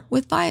more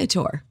with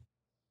Viator.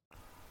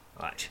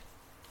 Right.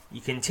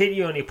 You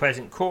continue on your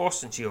present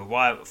course until you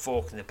arrive at a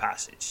fork in the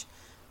passage.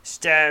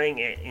 Staring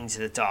into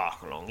the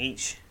dark along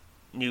each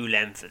new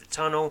length of the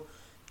tunnel,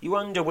 you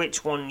wonder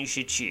which one you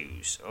should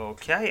choose.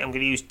 Okay, I'm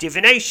going to use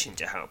divination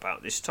to help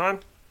out this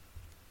time.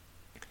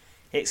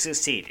 It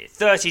succeeded.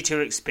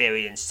 32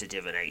 experience to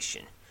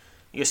divination.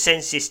 Your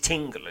senses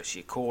tingle as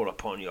you call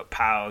upon your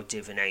power of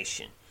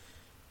divination.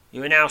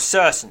 You are now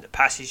certain the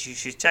passage you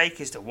should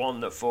take is the one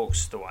that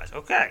forks to the right.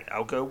 Okay,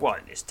 I'll go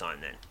right this time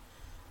then.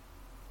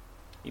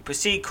 You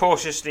proceed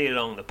cautiously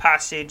along the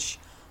passage,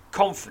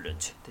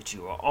 confident that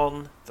you are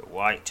on the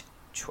right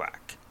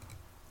track.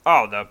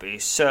 Oh, there'll be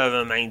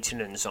server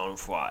maintenance on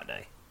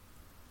Friday.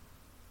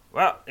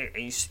 Well,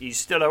 he's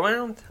still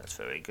around. That's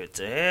very good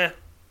to hear.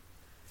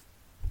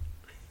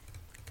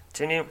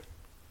 Continue.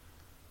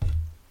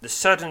 The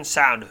sudden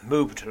sound of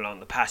movement along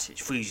the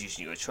passage freezes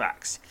your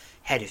tracks.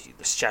 Ahead of you,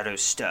 the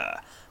shadows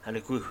stir, and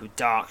a group of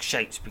dark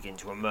shapes begin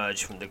to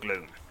emerge from the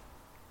gloom.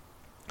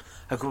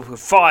 A group of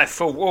 5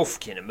 full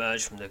wolfkin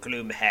emerge from the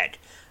gloom ahead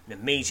and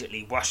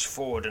immediately rush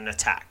forward and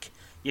attack.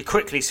 You're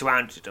quickly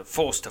surrounded and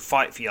forced to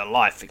fight for your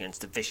life against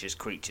the vicious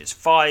creatures.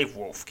 5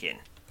 wolfkin.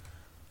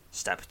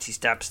 Stabbity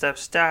stab stab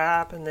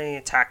stab, and they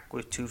attack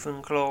with tooth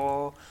and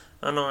claw,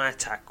 and I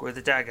attack with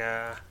a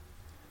dagger.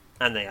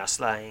 And they are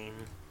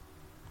slain.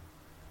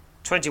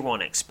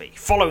 21 XP.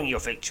 Following your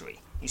victory,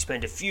 you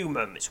spend a few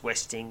moments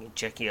resting and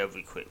checking over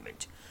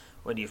equipment.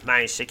 When you've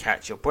managed to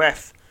catch your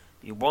breath,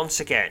 you once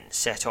again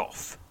set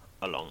off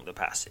along the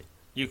passage.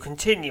 You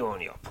continue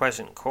on your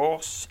present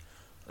course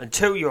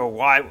until you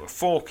arrive at a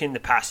fork in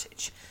the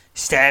passage,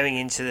 staring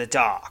into the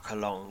dark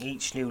along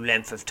each new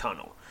length of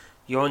tunnel.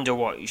 You wonder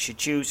what you should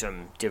choose.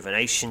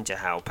 Divination to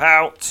help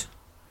out.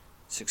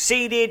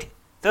 Succeeded.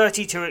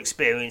 32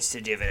 experience to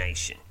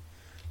divination.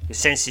 Your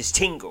senses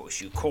tingle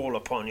as you call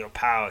upon your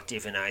power of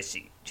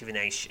divination.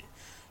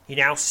 You're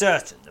now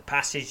certain the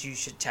passage you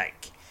should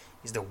take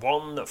is the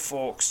one that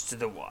forks to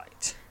the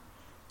right.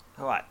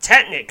 Alright,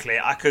 technically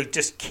I could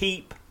just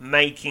keep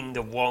making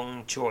the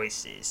wrong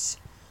choices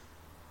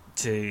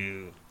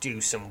to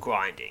do some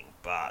grinding,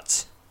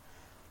 but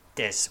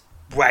there's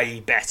way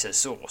better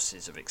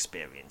sources of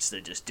experience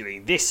than just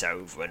doing this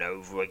over and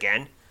over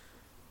again.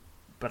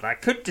 But I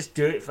could just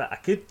do it I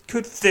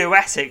could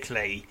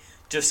theoretically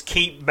just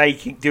keep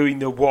doing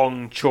the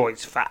wrong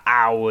choice for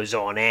hours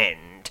on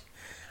end,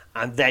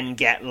 and then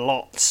get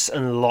lots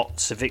and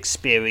lots of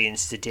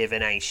experience to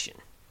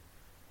divination.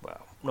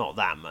 Well, not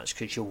that much,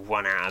 because you'll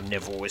run out of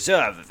Nivell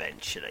Reserve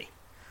eventually.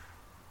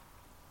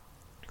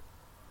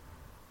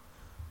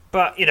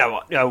 But you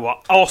know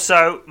what?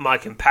 Also, my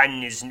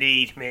companions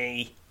need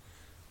me,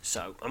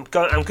 so I'm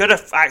going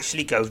to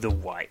actually go the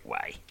right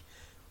way,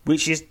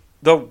 which is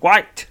the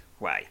right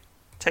way.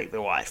 Take the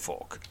right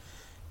fork.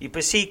 You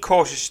proceed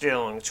cautiously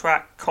along the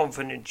track,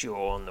 confident you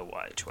are on the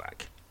right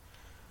track.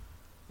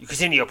 You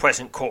continue your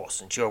present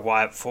course until you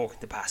arrive at a fork in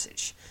the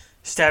passage.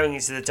 Staring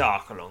into the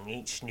dark along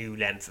each new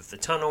length of the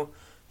tunnel,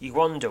 you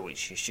wonder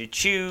which you should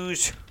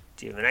choose.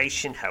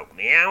 Divination, help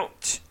me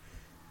out.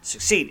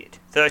 Succeeded.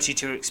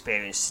 32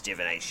 experience to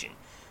divination.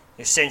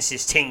 Your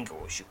senses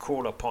tingle as you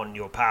call upon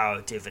your power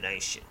of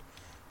divination.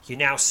 You're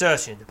now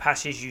certain the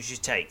passage you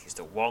should take is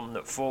the one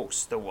that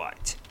forks to the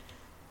right.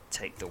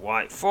 Take the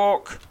right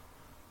fork.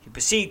 You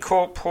proceed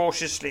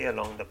cautiously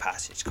along the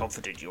passage,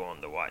 confident you're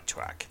on the right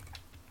track.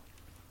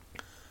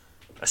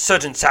 A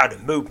sudden sound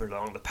of movement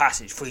along the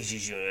passage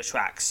freezes you in your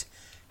tracks.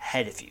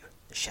 Ahead of you,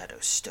 the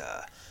shadows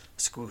stir.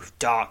 A group of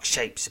dark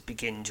shapes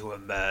begin to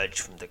emerge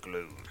from the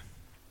gloom.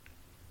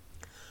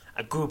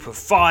 A group of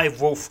 5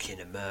 wolfkin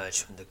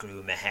emerge from the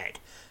gloom ahead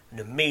and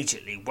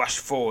immediately rush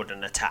forward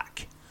and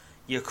attack.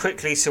 You're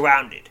quickly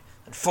surrounded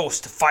and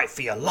forced to fight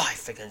for your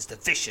life against the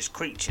vicious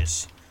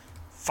creatures.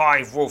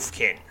 5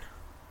 wolfkin.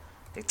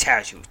 They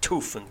tear you with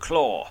tooth and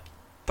claw,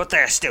 but they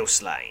are still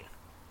slain.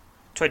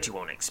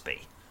 21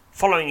 XP.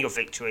 Following your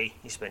victory,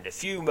 you spend a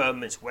few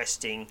moments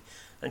resting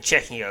and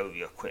checking over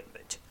your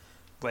equipment.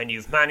 When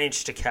you've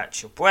managed to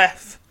catch your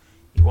breath,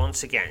 you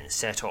once again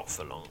set off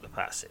along the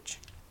passage.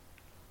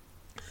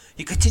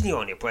 You continue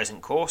on your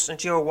present course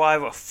until you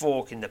arrive at a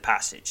fork in the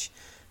passage.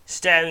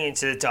 Staring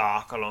into the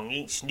dark along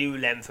each new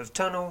length of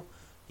tunnel,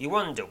 you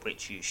wonder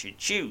which you should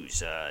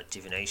choose.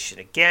 Divination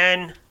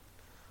again.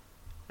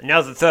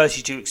 Another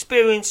 32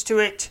 experience to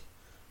it.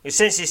 Your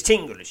senses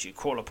tingle as you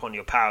call upon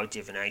your power of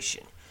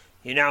divination.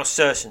 You're now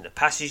certain the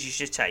passage you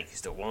should take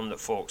is the one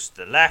that forks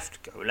to the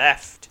left. Go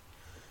left.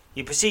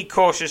 You proceed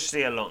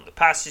cautiously along the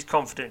passage,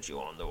 confident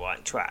you're on the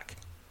right track.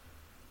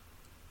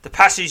 The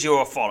passage you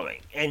are following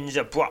ends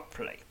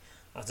abruptly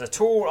as a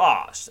tall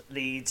arch that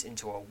leads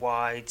into a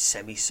wide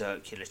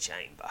semicircular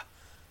chamber.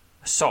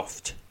 A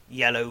soft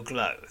yellow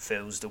glow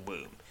fills the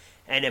room,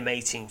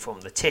 emanating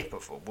from the tip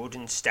of a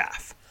wooden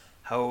staff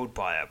held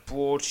by a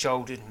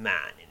broad-shouldered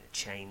man in a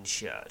chain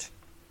shirt.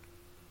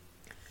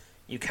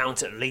 You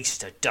count at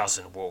least a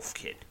dozen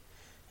wolfkin,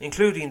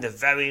 including the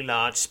very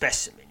large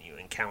specimen you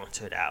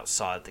encountered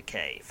outside the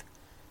cave.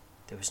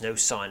 There was no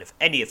sign of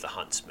any of the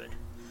huntsmen,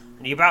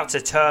 and you're about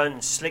to turn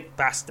and slink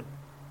back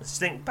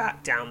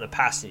down the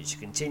passage to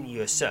continue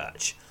your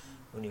search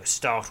when you're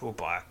startled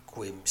by a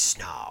grim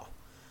snarl.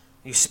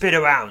 You spin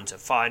around to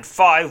find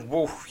 5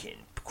 wolfkin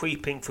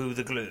creeping through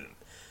the gloom,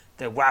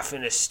 their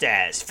ravenous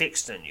stares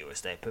fixed on you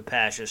as they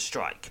prepare to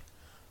strike.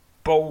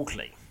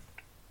 Boldly,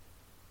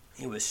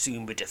 you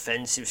assume a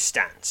defensive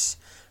stance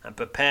and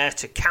prepare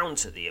to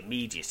counter the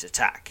immediate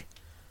attack.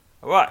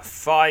 Alright,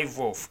 5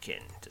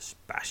 wolfkin, just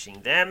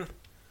bashing them.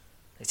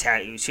 They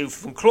tear you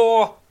tooth and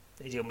claw.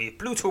 They deal me a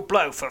brutal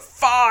blow for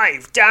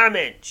 5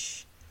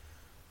 damage.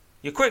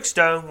 Your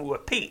quickstone will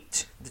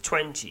repeat the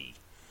 20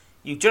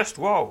 you just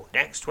rolled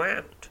next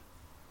round.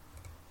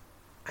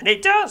 And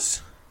it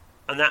does.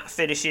 And that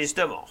finishes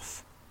them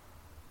off.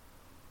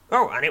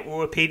 Oh, and it will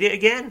repeat it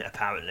again,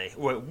 apparently.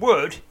 Well, it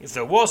would if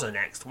there was a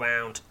next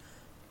round.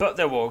 But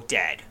they're all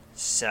dead.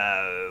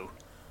 So,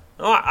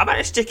 alright, I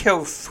managed to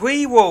kill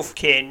 3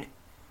 wolfkin.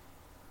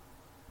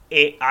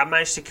 I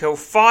managed to kill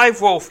 5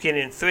 wolfkin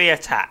in 3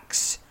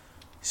 attacks.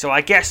 So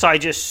I guess I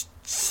just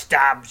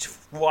stabbed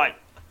through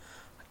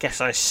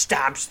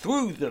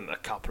them a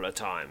couple of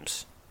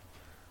times.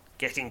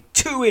 Getting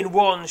 2 in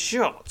 1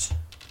 shot.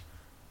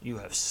 You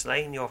have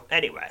slain your...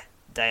 Anyway,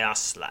 they are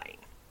slain.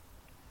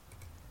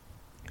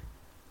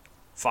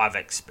 5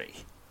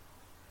 XP.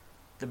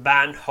 The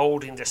man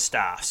holding the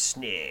staff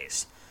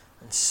sneers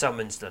and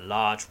summons the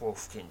large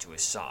wolfkin to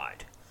his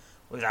side.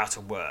 Without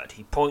a word,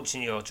 he points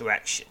in your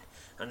direction,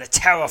 and the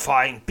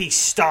terrifying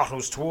beast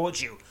startles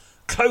towards you,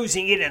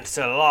 closing in at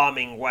an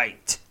alarming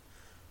rate.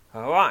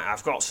 Alright,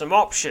 I've got some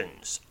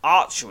options.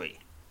 Archery,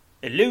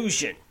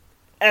 illusion,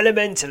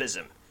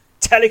 elementalism,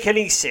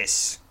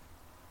 telekinesis.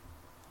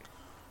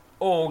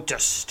 Or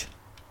just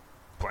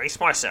brace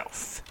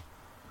myself.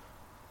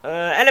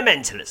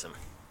 Elementalism.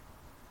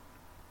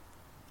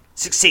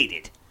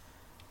 Succeeded.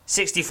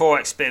 64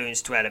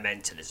 experience to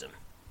elementalism.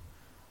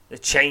 The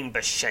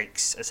chamber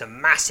shakes as a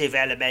massive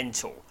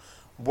elemental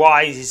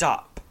rises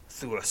up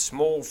through a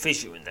small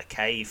fissure in the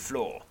cave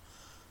floor.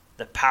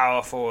 The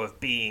powerful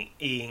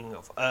being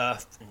of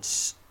earth and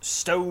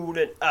stone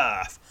and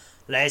earth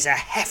lays a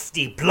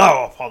hefty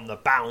blow upon the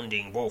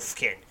bounding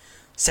wolfkin,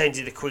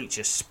 sending the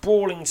creature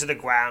sprawling to the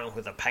ground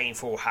with a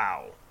painful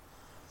howl.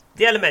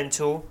 The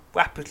elemental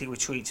rapidly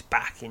retreats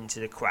back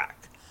into the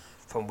crack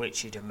from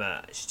which it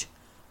emerged,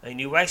 and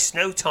you waste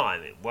no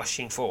time in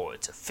rushing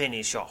forward to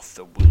finish off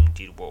the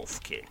wounded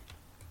wolfkin.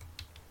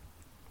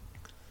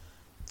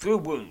 Though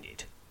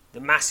wounded,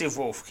 the massive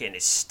wolfkin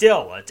is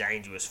still a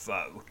dangerous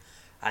foe,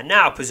 and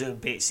now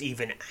presumably it's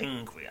even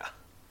angrier.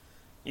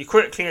 You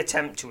quickly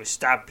attempt to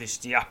establish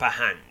the upper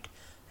hand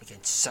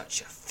against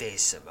such a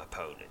fearsome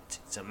opponent.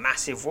 It's a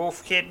massive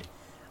wolfkin,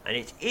 and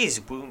it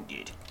is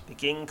wounded.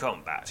 Begin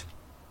combat.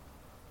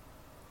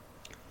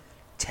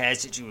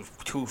 Tears at you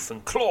with tooth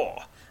and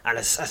claw, and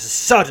as a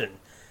sudden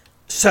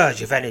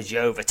surge of energy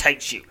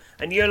overtakes you,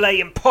 and you lay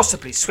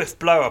impossibly swift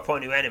blow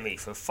upon your enemy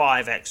for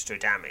 5 extra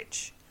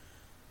damage.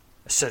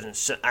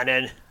 And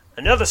then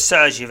another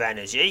surge of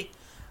energy,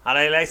 and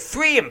I lay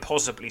 3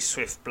 impossibly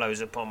swift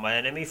blows upon my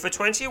enemy for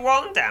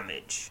 21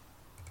 damage.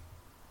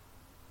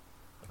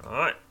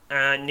 Alright,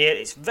 and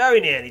it's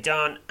very nearly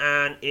done,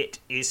 and it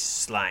is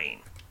slain.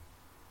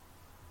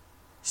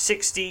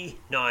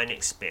 69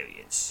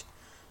 experience.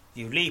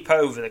 You leap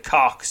over the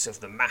carcass of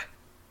the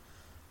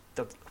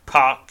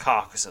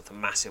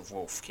massive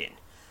wolfkin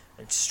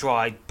and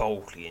stride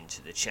boldly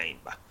into the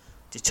chamber,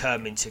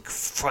 determined to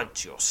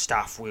confront your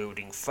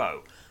staff-wielding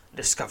foe and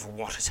discover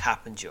what has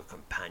happened to your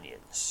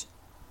companions.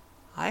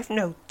 I've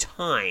no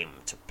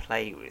time to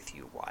play with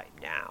you right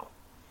now.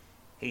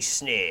 He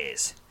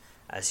sneers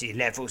as he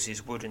levels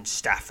his wooden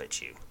staff at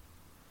you.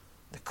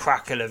 The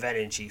crackle of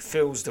energy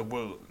fills the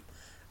room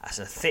as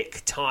a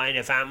thick tine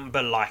of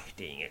amber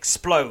lightning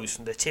explodes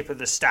from the tip of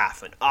the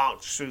staff and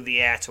arcs through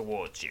the air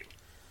towards you.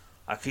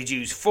 I could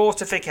use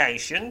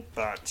fortification,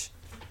 but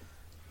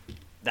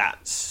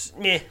that's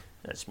meh.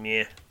 That's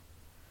meh.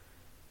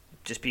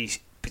 Just be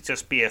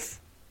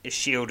a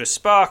shield of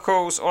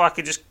sparkles, or I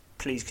could just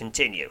Please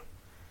continue.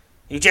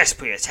 You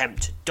desperately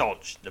attempt to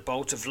dodge the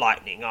bolt of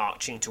lightning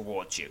arching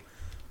towards you.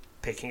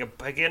 Picking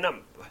a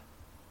number.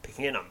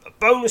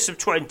 Bonus of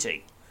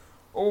 20.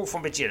 All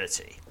from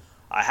agility.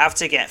 I have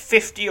to get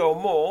 50 or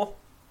more,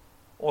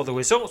 or the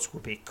results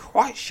will be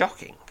quite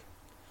shocking.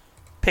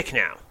 Pick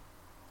now.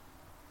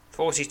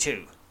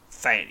 42.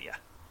 Failure.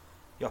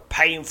 Your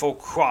painful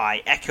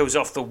cry echoes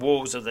off the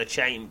walls of the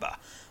chamber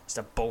as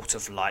the bolt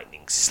of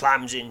lightning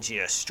slams into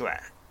your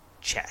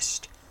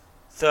chest.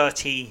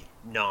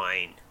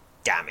 39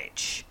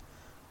 damage.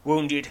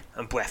 Wounded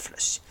and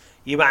breathless,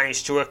 you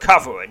manage to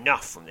recover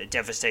enough from the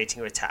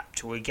devastating attack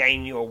to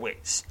regain your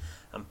wits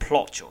and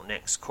plot your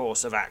next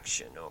course of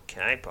action.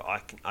 Okay, but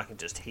I can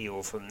just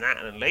heal from that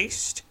at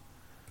least.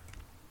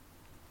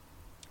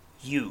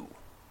 You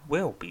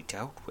will be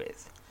dealt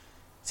with,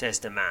 says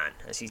the man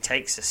as he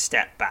takes a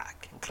step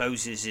back and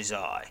closes his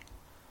eye.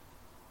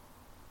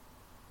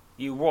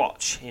 You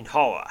watch in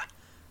horror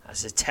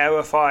as a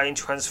terrifying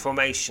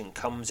transformation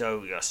comes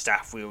over your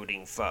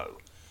staff-wielding foe.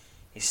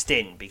 His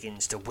skin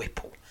begins to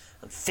whipple,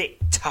 and thick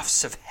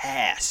tufts of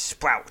hair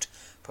sprout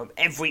from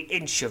every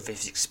inch of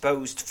his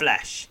exposed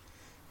flesh.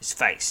 His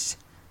face,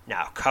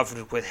 now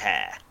covered with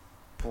hair,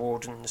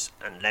 broadens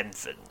and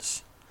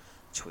lengthens,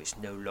 till he is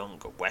no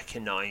longer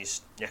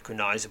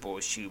recognizable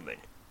as human.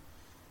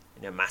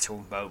 In a matter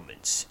of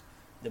moments,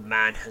 the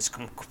man has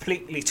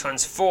completely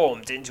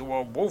transformed into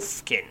a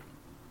wolfkin.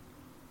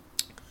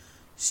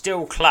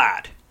 Still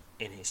clad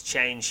in his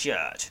chain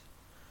shirt.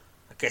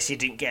 I guess he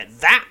didn't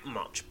get that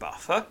much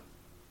buffer.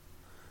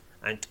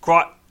 And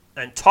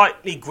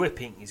tightly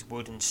gripping his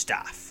wooden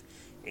staff,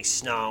 he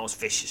snarls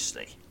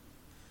viciously.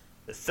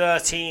 The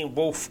 13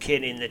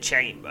 wolfkin in the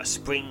chamber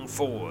spring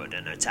forward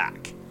and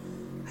attack.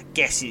 I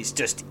guess it's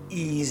just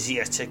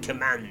easier to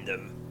command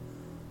them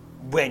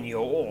when you're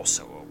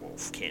also a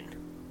wolfkin.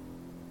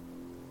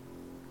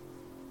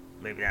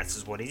 Maybe that's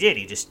just what he did.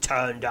 He just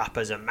turned up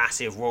as a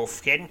massive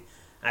wolfkin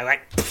and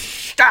went,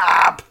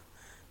 stab!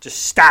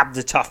 Just stabbed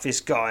the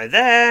toughest guy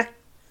there,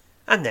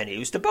 and then he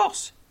was the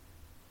boss.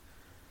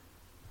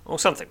 Or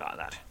something like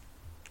that.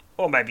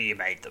 Or maybe you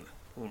made them.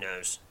 Who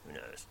knows?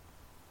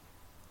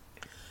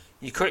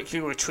 You quickly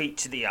retreat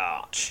to the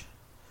arch,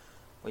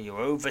 where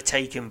you're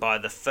overtaken by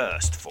the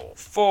first four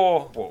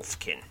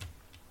wolfkin.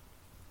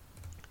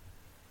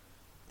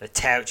 They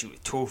tear at you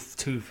with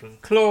tooth and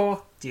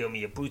claw, deal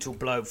me a brutal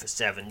blow for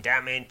 7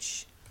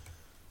 damage.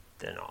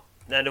 They're not.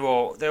 They're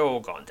all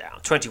gone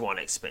down. 21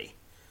 XP.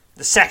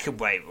 The second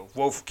wave of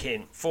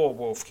four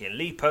wolfkin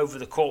leap over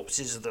the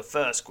corpses of the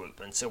first group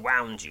and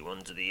surround you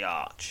under the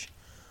arch.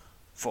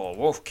 4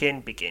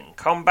 wolfkin begin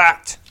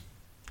combat.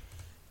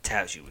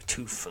 Tears you with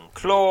tooth and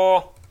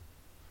claw.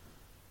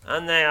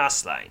 And they are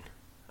slain.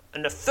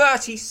 And a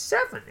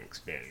 37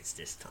 experience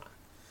this time.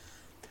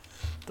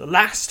 The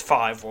last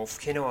 5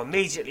 wolfkin are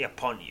immediately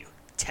upon you,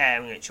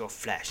 tearing at your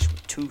flesh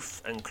with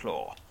tooth and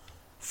claw.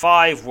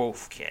 5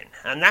 wolfkin,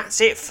 and that's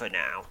it for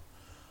now.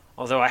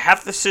 Although I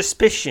have the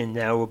suspicion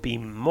there will be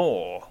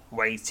more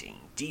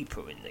waiting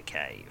deeper in the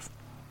cave.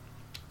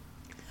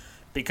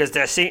 Because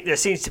there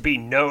seems to be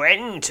no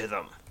end to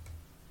them.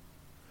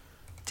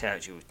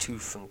 Tells you with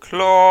tooth and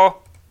claw.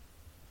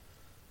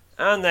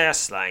 And they are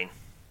slain.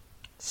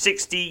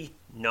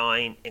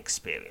 69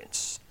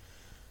 experience.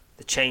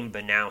 The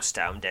chamber now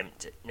stands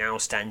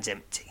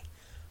empty.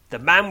 The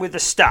man with the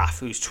staff,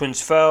 who's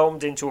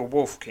transformed into a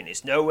wolfkin,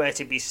 is nowhere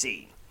to be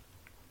seen.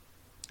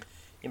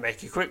 You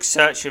make a quick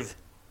search of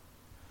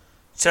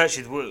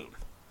the room,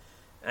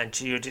 and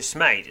to your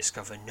dismay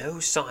discover no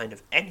sign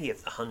of any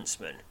of the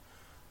huntsmen.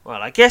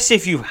 Well, I guess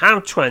if you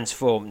have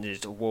transformed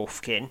into a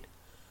wolfkin,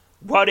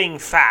 running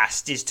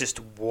fast is just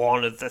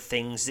one of the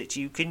things that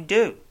you can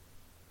do.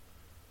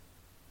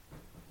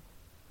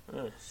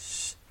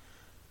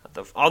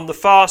 On the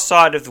far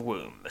side of the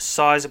room, a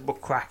sizable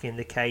crack in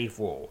the cave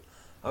wall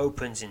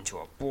opens into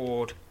a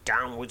broad,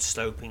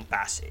 downward-sloping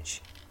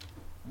passage.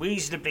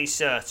 Reasonably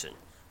certain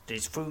that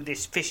it's through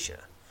this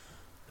fissure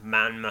the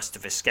man must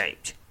have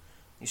escaped.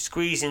 You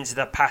squeeze into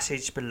the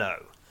passage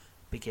below,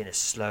 begin a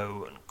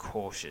slow and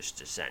cautious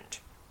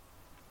descent.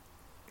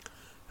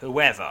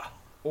 Whoever,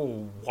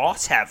 or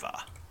whatever,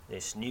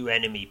 this new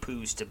enemy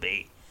proves to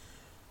be,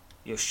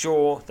 you're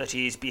sure that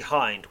he is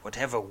behind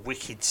whatever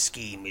wicked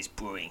scheme is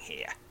brewing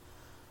here.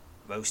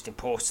 Most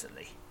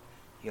importantly,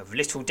 you have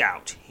little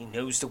doubt he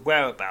knows the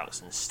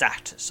whereabouts and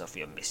status of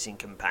your missing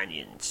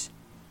companions.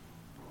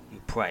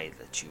 You pray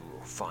that you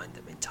will find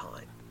them in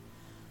time.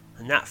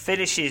 And that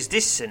finishes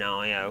this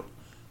scenario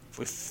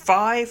with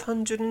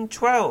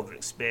 512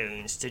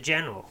 experience to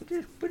general. Which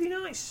is pretty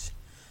nice.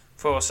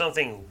 For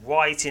something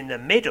right in the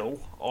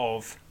middle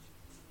of...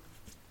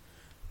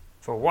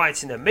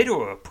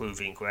 of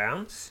Proving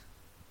Grounds.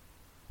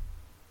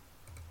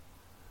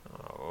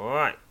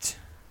 Alright.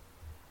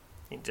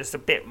 Just a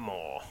bit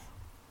more.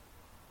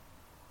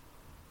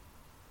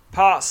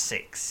 Part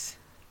 6.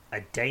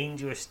 A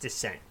Dangerous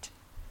Descent.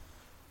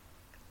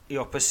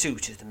 Your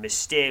pursuit of the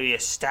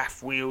mysterious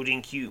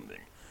staff-wielding human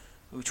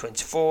who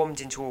transformed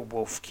into a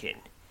wolfkin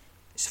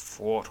is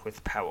fraught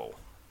with peril.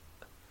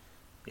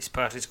 This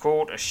part is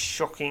called a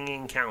shocking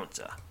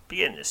encounter.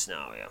 Begin the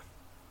scenario.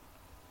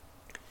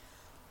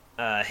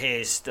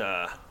 Here's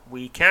the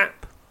recap.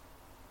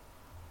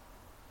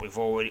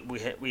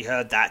 We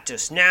heard that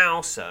just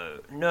now,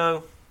 so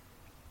no.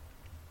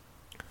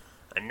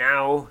 And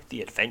now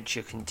the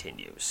adventure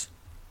continues.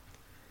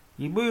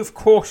 You move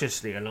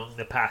cautiously along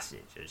the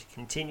passage as it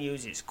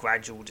continues its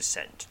gradual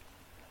descent.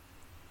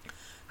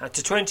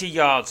 After 20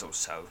 yards or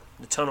so,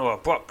 the tunnel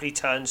abruptly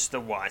turns to the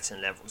right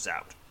and levels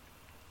out.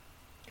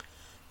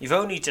 You've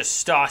only just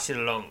started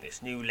along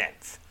this new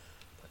length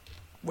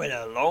when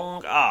a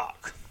long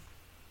arc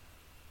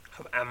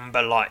of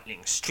amber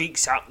lightning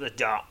streaks out the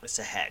darkness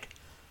ahead,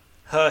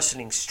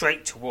 hurtling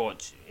straight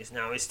towards you.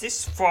 Is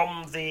this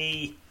from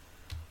the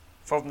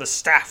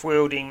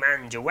staff-wielding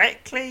man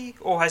directly,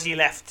 or has he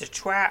left a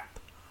trap,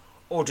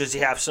 or does he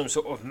have some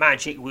sort of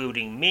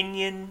magic-wielding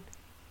minion?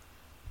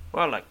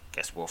 Well, I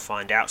guess we'll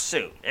find out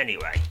soon.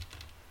 Anyway,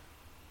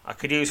 I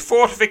could use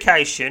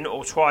fortification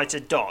or try to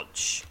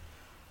dodge.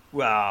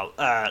 Well,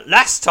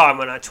 last time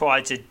when I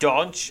tried to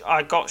dodge,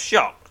 I got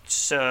shocked,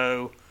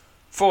 so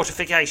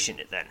fortification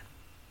it then.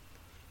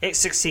 It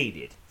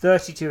succeeded.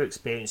 32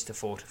 experience to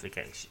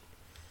fortification.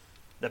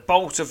 The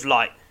bolt of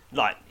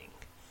lightning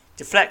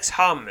deflects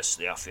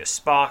harmlessly off your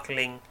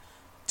sparkling,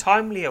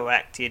 timely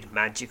erected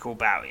magical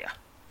barrier.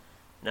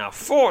 Now,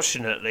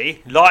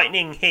 fortunately,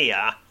 lightning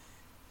here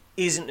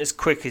isn't as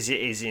quick as it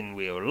is in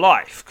real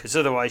life, because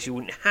otherwise you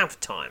wouldn't have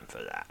time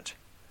for that.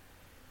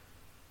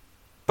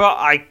 But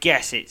I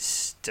guess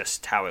it's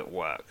just how it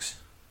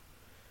works.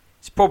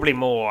 It's probably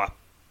more a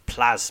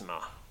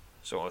plasma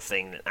sort of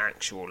thing than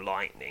actual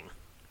lightning.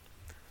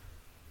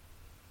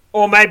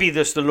 Or maybe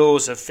just the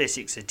laws of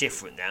physics are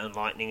different now and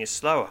lightning is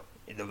slower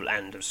in the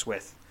land of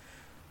Swith.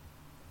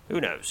 Who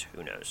knows?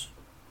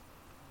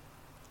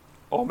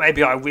 Or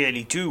maybe I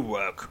really do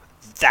work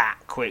that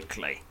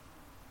quickly.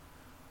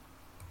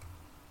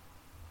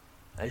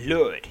 A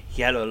lurid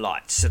yellow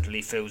light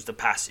suddenly fills the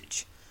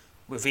passage,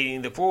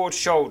 revealing the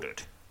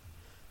broad-shouldered,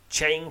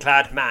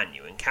 chain-clad man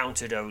you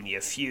encountered only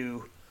a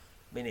few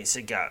minutes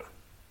ago.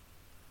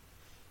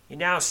 He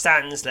now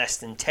stands less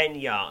than 10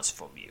 yards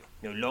from you,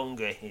 no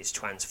longer in his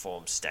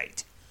transformed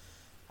state.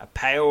 A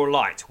pale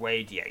light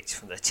radiates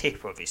from the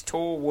tip of his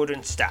tall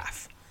wooden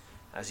staff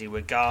as he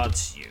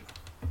regards you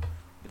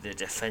with a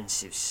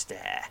defensive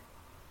stare.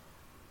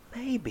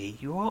 Maybe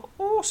you are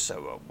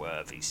also a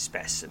worthy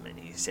specimen,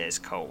 he says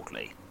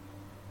coldly.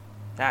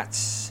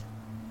 That's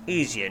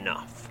easy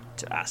enough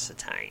to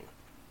ascertain.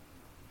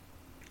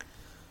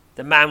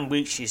 The man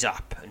reaches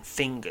up and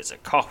fingers a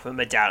copper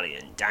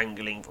medallion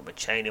dangling from a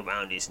chain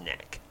around his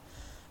neck.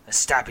 A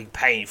stabbing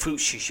pain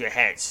reaches your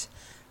heads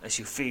as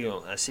you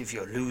feel as if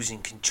you're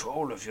losing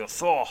control of your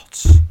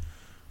thoughts.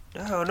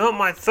 No, not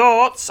my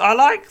thoughts. I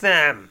like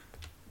them.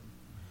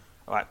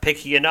 Alright,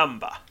 pick your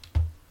number.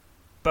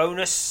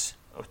 Bonus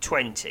of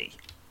 20.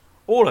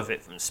 All of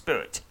it from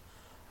spirit.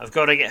 I've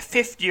got to get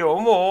 50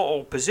 or more,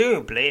 or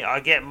presumably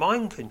I get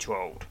mind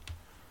controlled.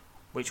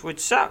 Which would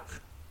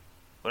suck.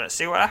 Well, let's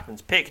see what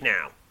happens. Pick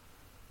now.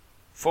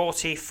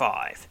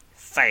 45.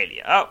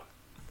 Failure. Oh.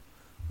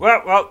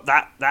 Well,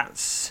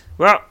 that's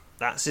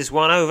this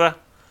one over.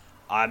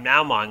 I'm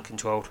now mind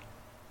controlled.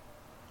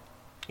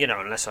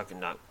 Unless I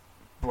can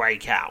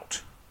break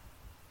out.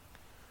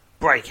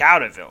 Break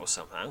out of it or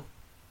somehow.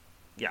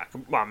 Yeah,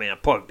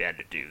 I'd probably be able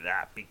to do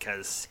that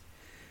because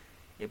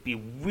it'd be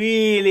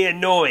really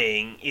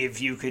annoying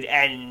if you could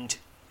end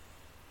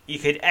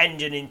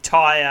an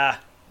entire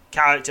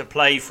character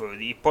playthrough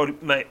that you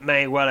probably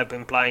may well have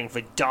been playing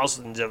for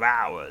dozens of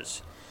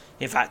hours.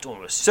 In fact,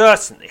 almost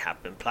certainly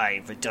have been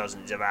playing for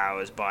dozens of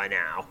hours by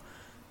now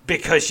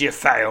because you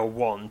fail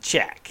one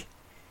check.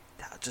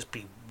 That would just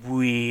be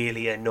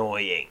really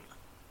annoying.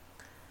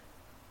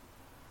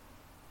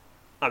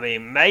 I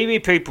mean, maybe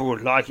people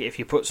would like it if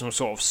you put some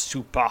sort of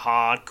super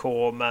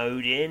hardcore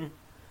mode in.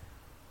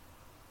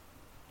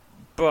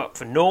 But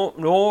for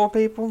normal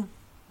people,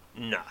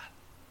 nah.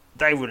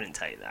 They wouldn't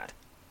take that.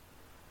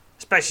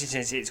 Especially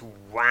since it's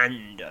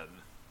random.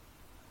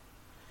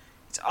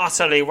 It's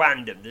utterly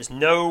random. There's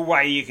no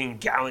way you can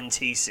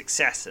guarantee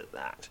success at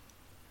that.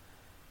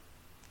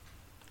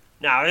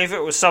 Now, if it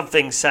was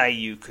something, say,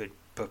 you could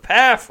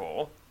prepare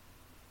for,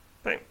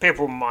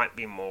 people might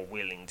be more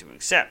willing to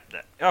accept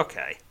that.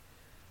 Okay.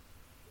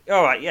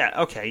 Alright, yeah,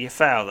 okay, you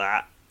fail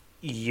that.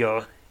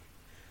 You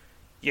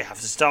have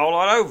to start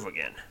all over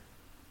again.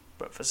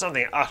 But for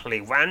something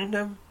utterly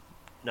random,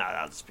 no,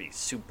 that'd just be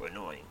super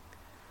annoying.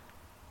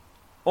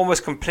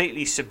 Almost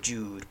completely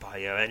subdued by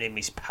your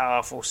enemy's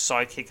powerful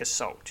psychic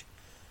assault,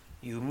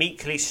 you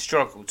meekly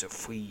struggle to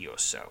free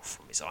yourself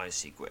from his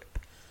icy grip.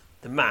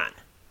 The man,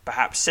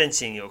 perhaps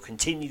sensing your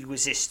continued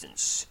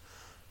resistance,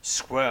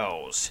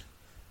 swirls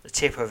the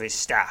tip of his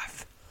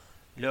staff,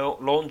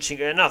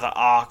 launching another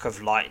arc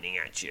of lightning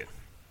at you.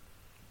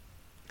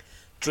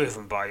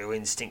 Driven by your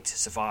instinct to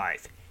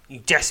survive, you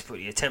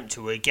desperately attempt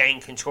to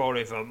regain control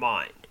of your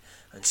mind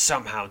and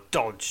somehow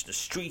dodge the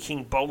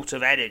streaking bolt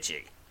of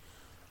energy.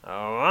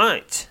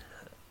 Alright,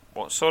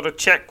 what sort of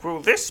check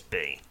will this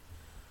be?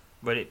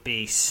 Would it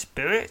be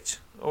spirit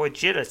or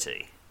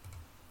agility?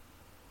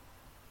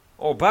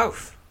 Or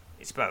both?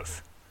 It's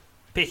both.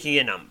 Picking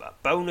a number.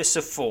 Bonus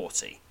of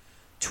 40.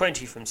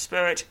 20 from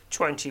spirit,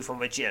 20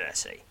 from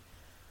agility.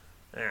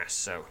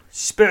 So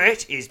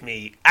spirit is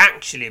me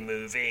actually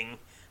moving,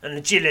 and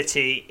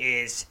agility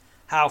is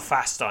how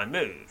fast I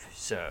move.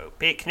 So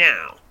pick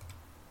now.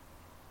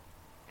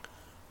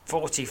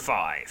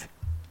 45.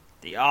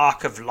 The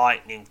arc of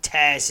lightning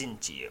tears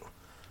into you,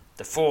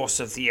 the force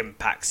of the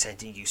impact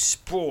sending you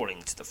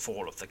sprawling to the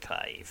fall of the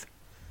cave.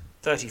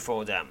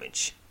 34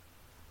 damage.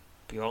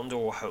 Beyond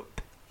all hope,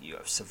 you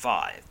have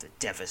survived the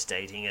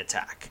devastating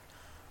attack.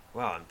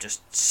 Well, I'm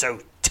just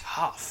so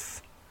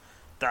tough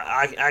that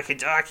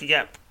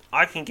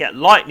I can get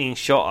lightning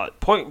shot at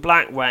point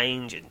blank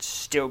range and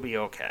still be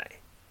okay.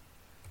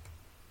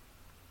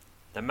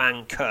 The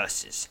man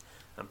curses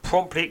and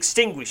promptly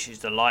extinguishes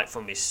the light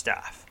from his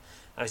staff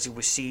as he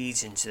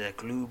recedes into the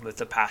gloom of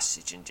the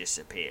passage and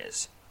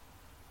disappears.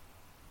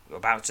 You're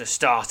about to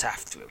start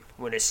after him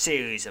when a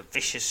series of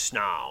vicious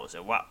snarls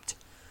erupt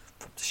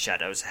from the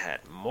shadows ahead.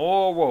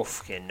 More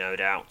wolfkin, no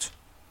doubt.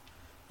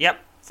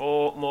 Yep,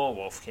 4 more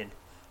wolfkin.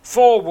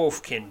 4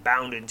 wolfkin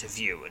bound into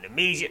view and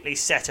immediately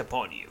set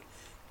upon you,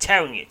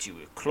 tearing at you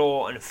with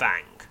claw and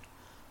fang.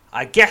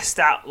 I guess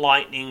that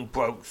lightning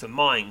broke the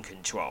mind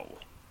control.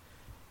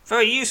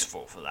 Very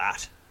useful for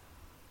that.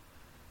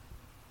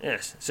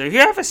 Yes, so if you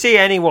ever see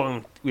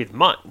anyone with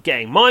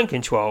getting mind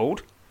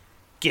controlled,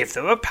 give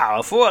them a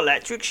powerful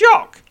electric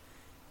shock.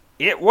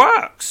 It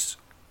works,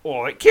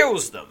 or it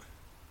kills them.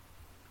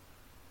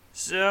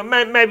 So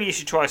maybe you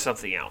should try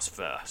something else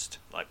first,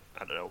 like,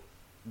 I don't know,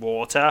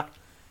 water,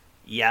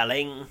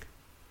 yelling,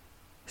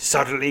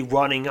 suddenly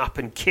running up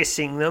and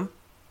kissing them.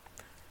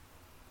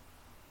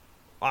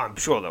 I'm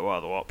sure there are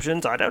other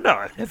options. I don't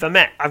know.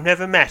 I've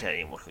never met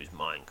anyone who's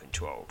mind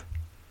controlled.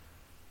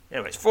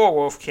 Anyways, 4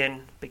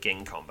 wolfkin,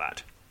 begin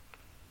combat.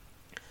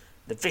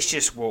 The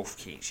vicious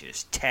wolf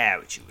creatures tear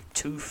at you with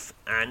tooth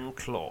and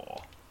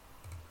claw.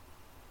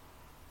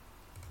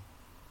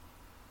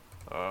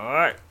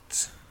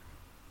 Alright,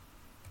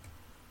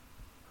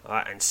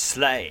 and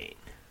slain.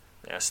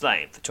 They are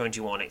slain for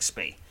 21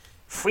 XP.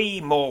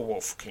 3 more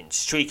wolfkin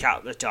streak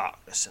out the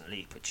darkness and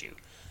leap at you,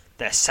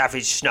 their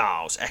savage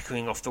snarls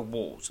echoing off the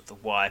walls of the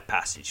wide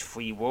passage.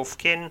 3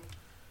 wolfkin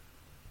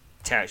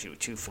tear at you with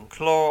tooth and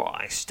claw.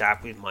 I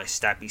stab with my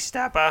stabby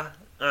stabber,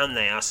 and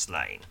they are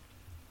slain.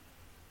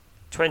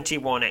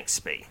 21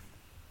 XP.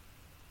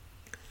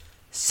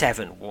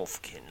 7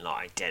 wolfkin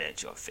lie dead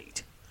at your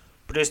feet,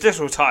 but there's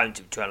little time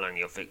to dwell on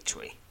your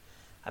victory.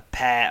 A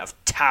pair of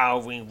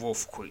towering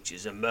wolf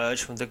creatures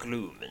emerge from the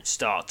gloom and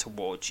start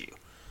towards you.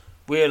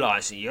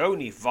 Realizing your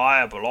only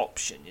viable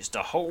option is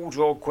to hold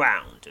your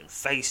ground and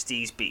face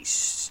these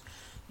beasts,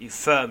 you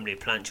firmly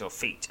plant your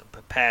feet and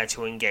prepare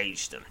to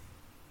engage them.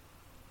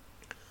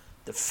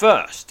 The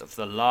first of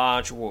the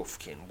large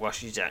wolfkin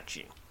rushes at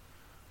you.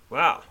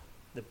 Well,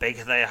 the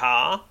bigger they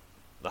are,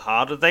 the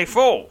harder they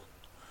fall,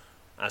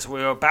 as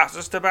we are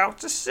just about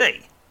to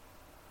see.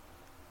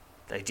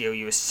 They deal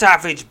you a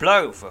savage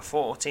blow for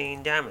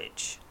 14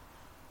 damage,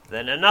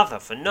 then another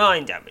for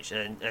 9 damage,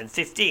 and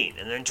 15,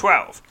 and then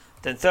 12,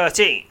 then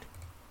 13,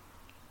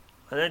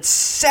 and then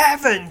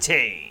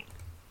 17,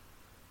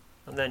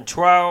 and then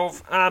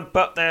 12,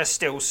 but they're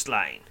still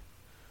slain.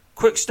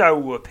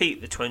 Quickstow will repeat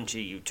the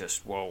 20 you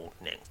just rolled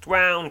next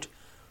round,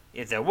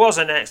 if there was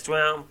a next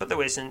round, but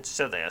there isn't,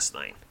 so they are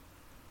slain.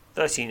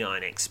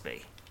 39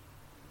 XP.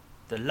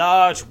 The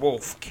large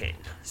wolfkin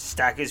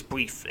staggers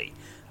briefly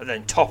and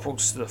then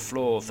topples to the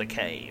floor of the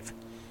cave,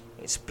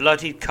 its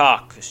bloodied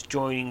carcass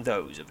joining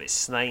those of its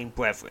slain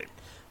brethren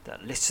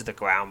that litter the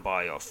ground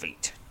by your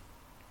feet.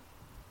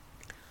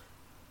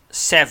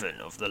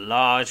 7 of the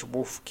large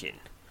wolfkin.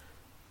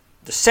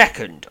 The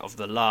second of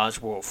the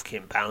large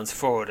wolfkin bounds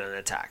forward and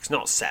attacks.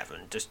 Not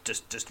 7,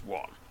 just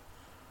 1.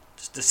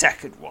 Just the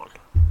second one.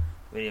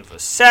 I mean, if it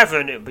was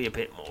 7, it would be a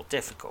bit more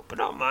difficult, but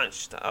not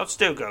much. I'll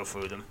still go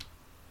through them.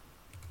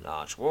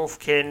 Large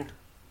wolfkin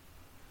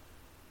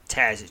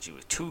tears at you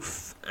with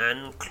tooth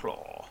and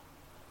claw.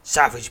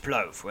 Savage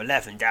blow for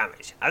 11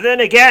 damage. And then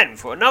again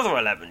for another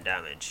 11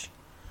 damage.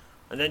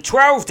 And then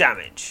 12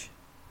 damage.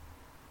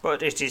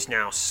 But it is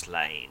now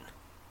slain.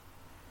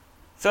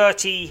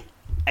 38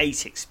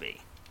 XP.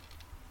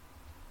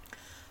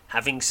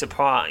 Having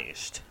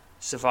survived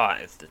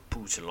the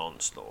brutal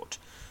onslaught,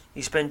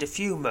 you spend a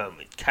few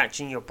moments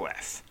catching your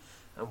breath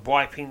and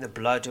wiping the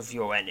blood of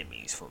your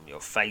enemies from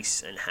your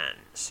face and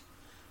hands.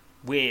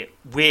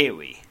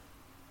 Weary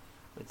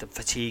with the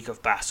fatigue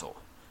of battle,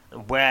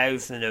 and wary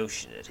of the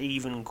notion that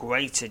even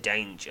greater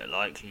danger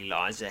likely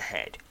lies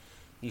ahead,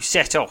 you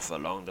set off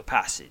along the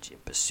passage in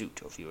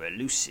pursuit of your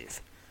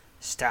elusive,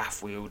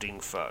 staff-wielding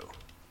foe.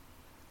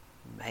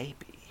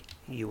 Maybe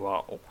you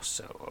are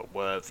also a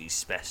worthy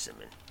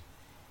specimen.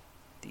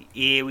 The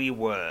eerie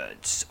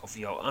words of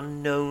your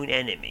unknown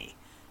enemy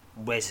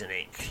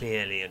resonate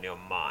clearly in your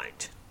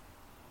mind.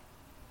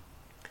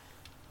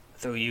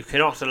 Though you do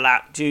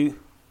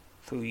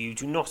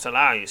not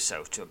allow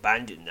yourself to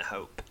abandon the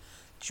hope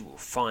that you will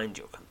find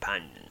your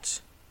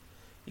companions.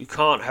 You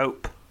can't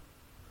hope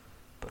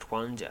but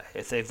wonder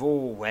if they've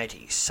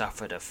already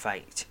suffered a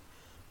fate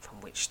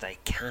from which they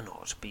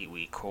cannot be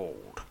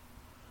recalled.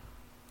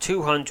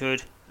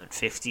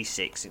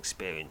 256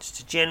 experience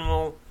to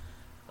general,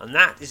 and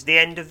that is the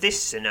end of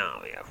this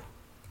scenario.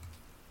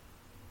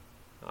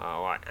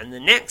 Alright, and the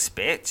next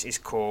bit is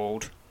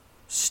called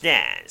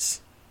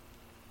snares.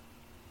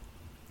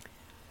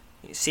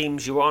 It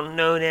seems your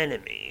unknown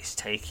enemy is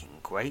taking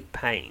great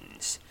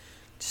pains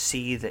to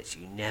see that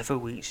you never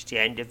reach the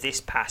end of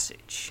this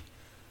passage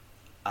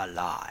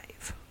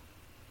alive.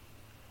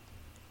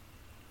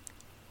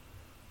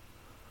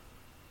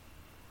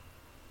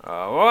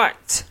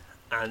 Alright,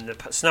 and the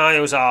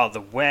scenarios are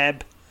the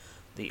web,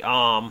 the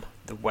arm,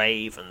 the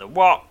wave, and the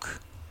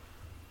rock.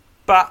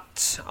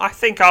 But I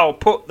think I'll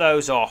put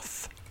those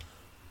off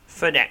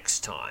for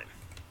next time.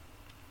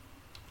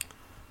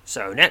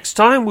 So next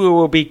time we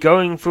will be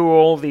going through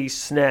all these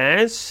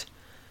snares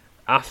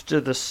after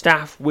the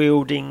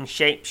staff-wielding,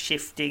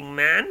 shape-shifting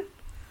man,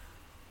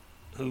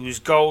 whose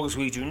goals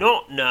we do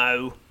not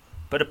know,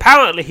 but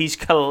apparently he's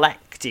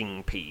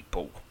collecting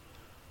people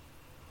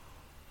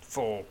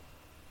for,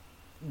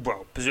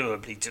 well,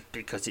 presumably just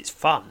because it's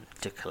fun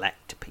to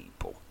collect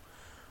people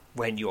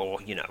when you're,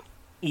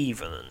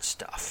 even and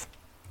stuff.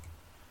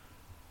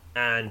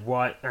 And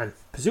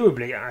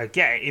presumably, I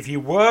get it, if you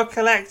were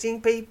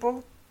collecting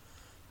people,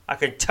 I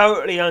can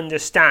totally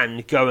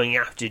understand going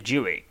after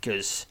Jirig,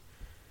 because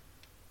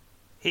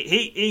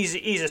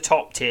he's a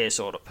top tier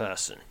sort of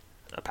person,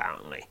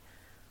 apparently.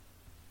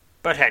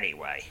 But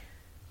anyway,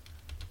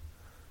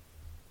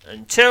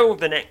 until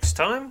the next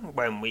time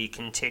when we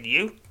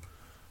continue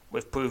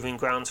with Proving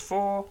Grounds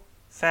 4,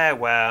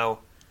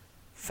 farewell,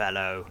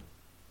 fellow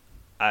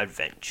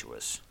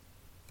adventurers.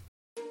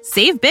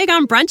 Save big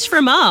on brunch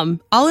for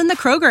mom, all in the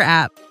Kroger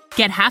app.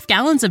 Get half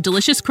gallons of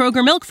delicious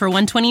Kroger milk for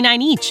 $1.29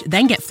 each.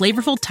 Then get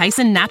flavorful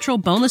Tyson natural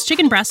boneless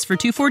chicken breasts for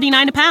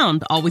 $2.49 a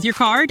pound, all with your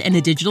card and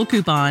a digital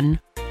coupon.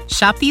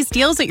 Shop these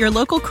deals at your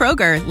local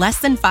Kroger,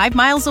 less than 5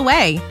 miles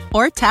away.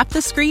 Or tap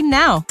the screen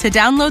now to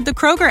download the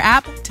Kroger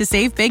app to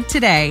save big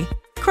today.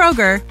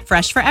 Kroger,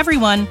 fresh for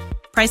everyone.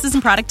 Prices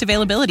and product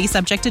availability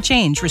subject to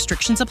change.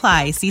 Restrictions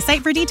apply. See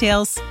site for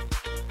details.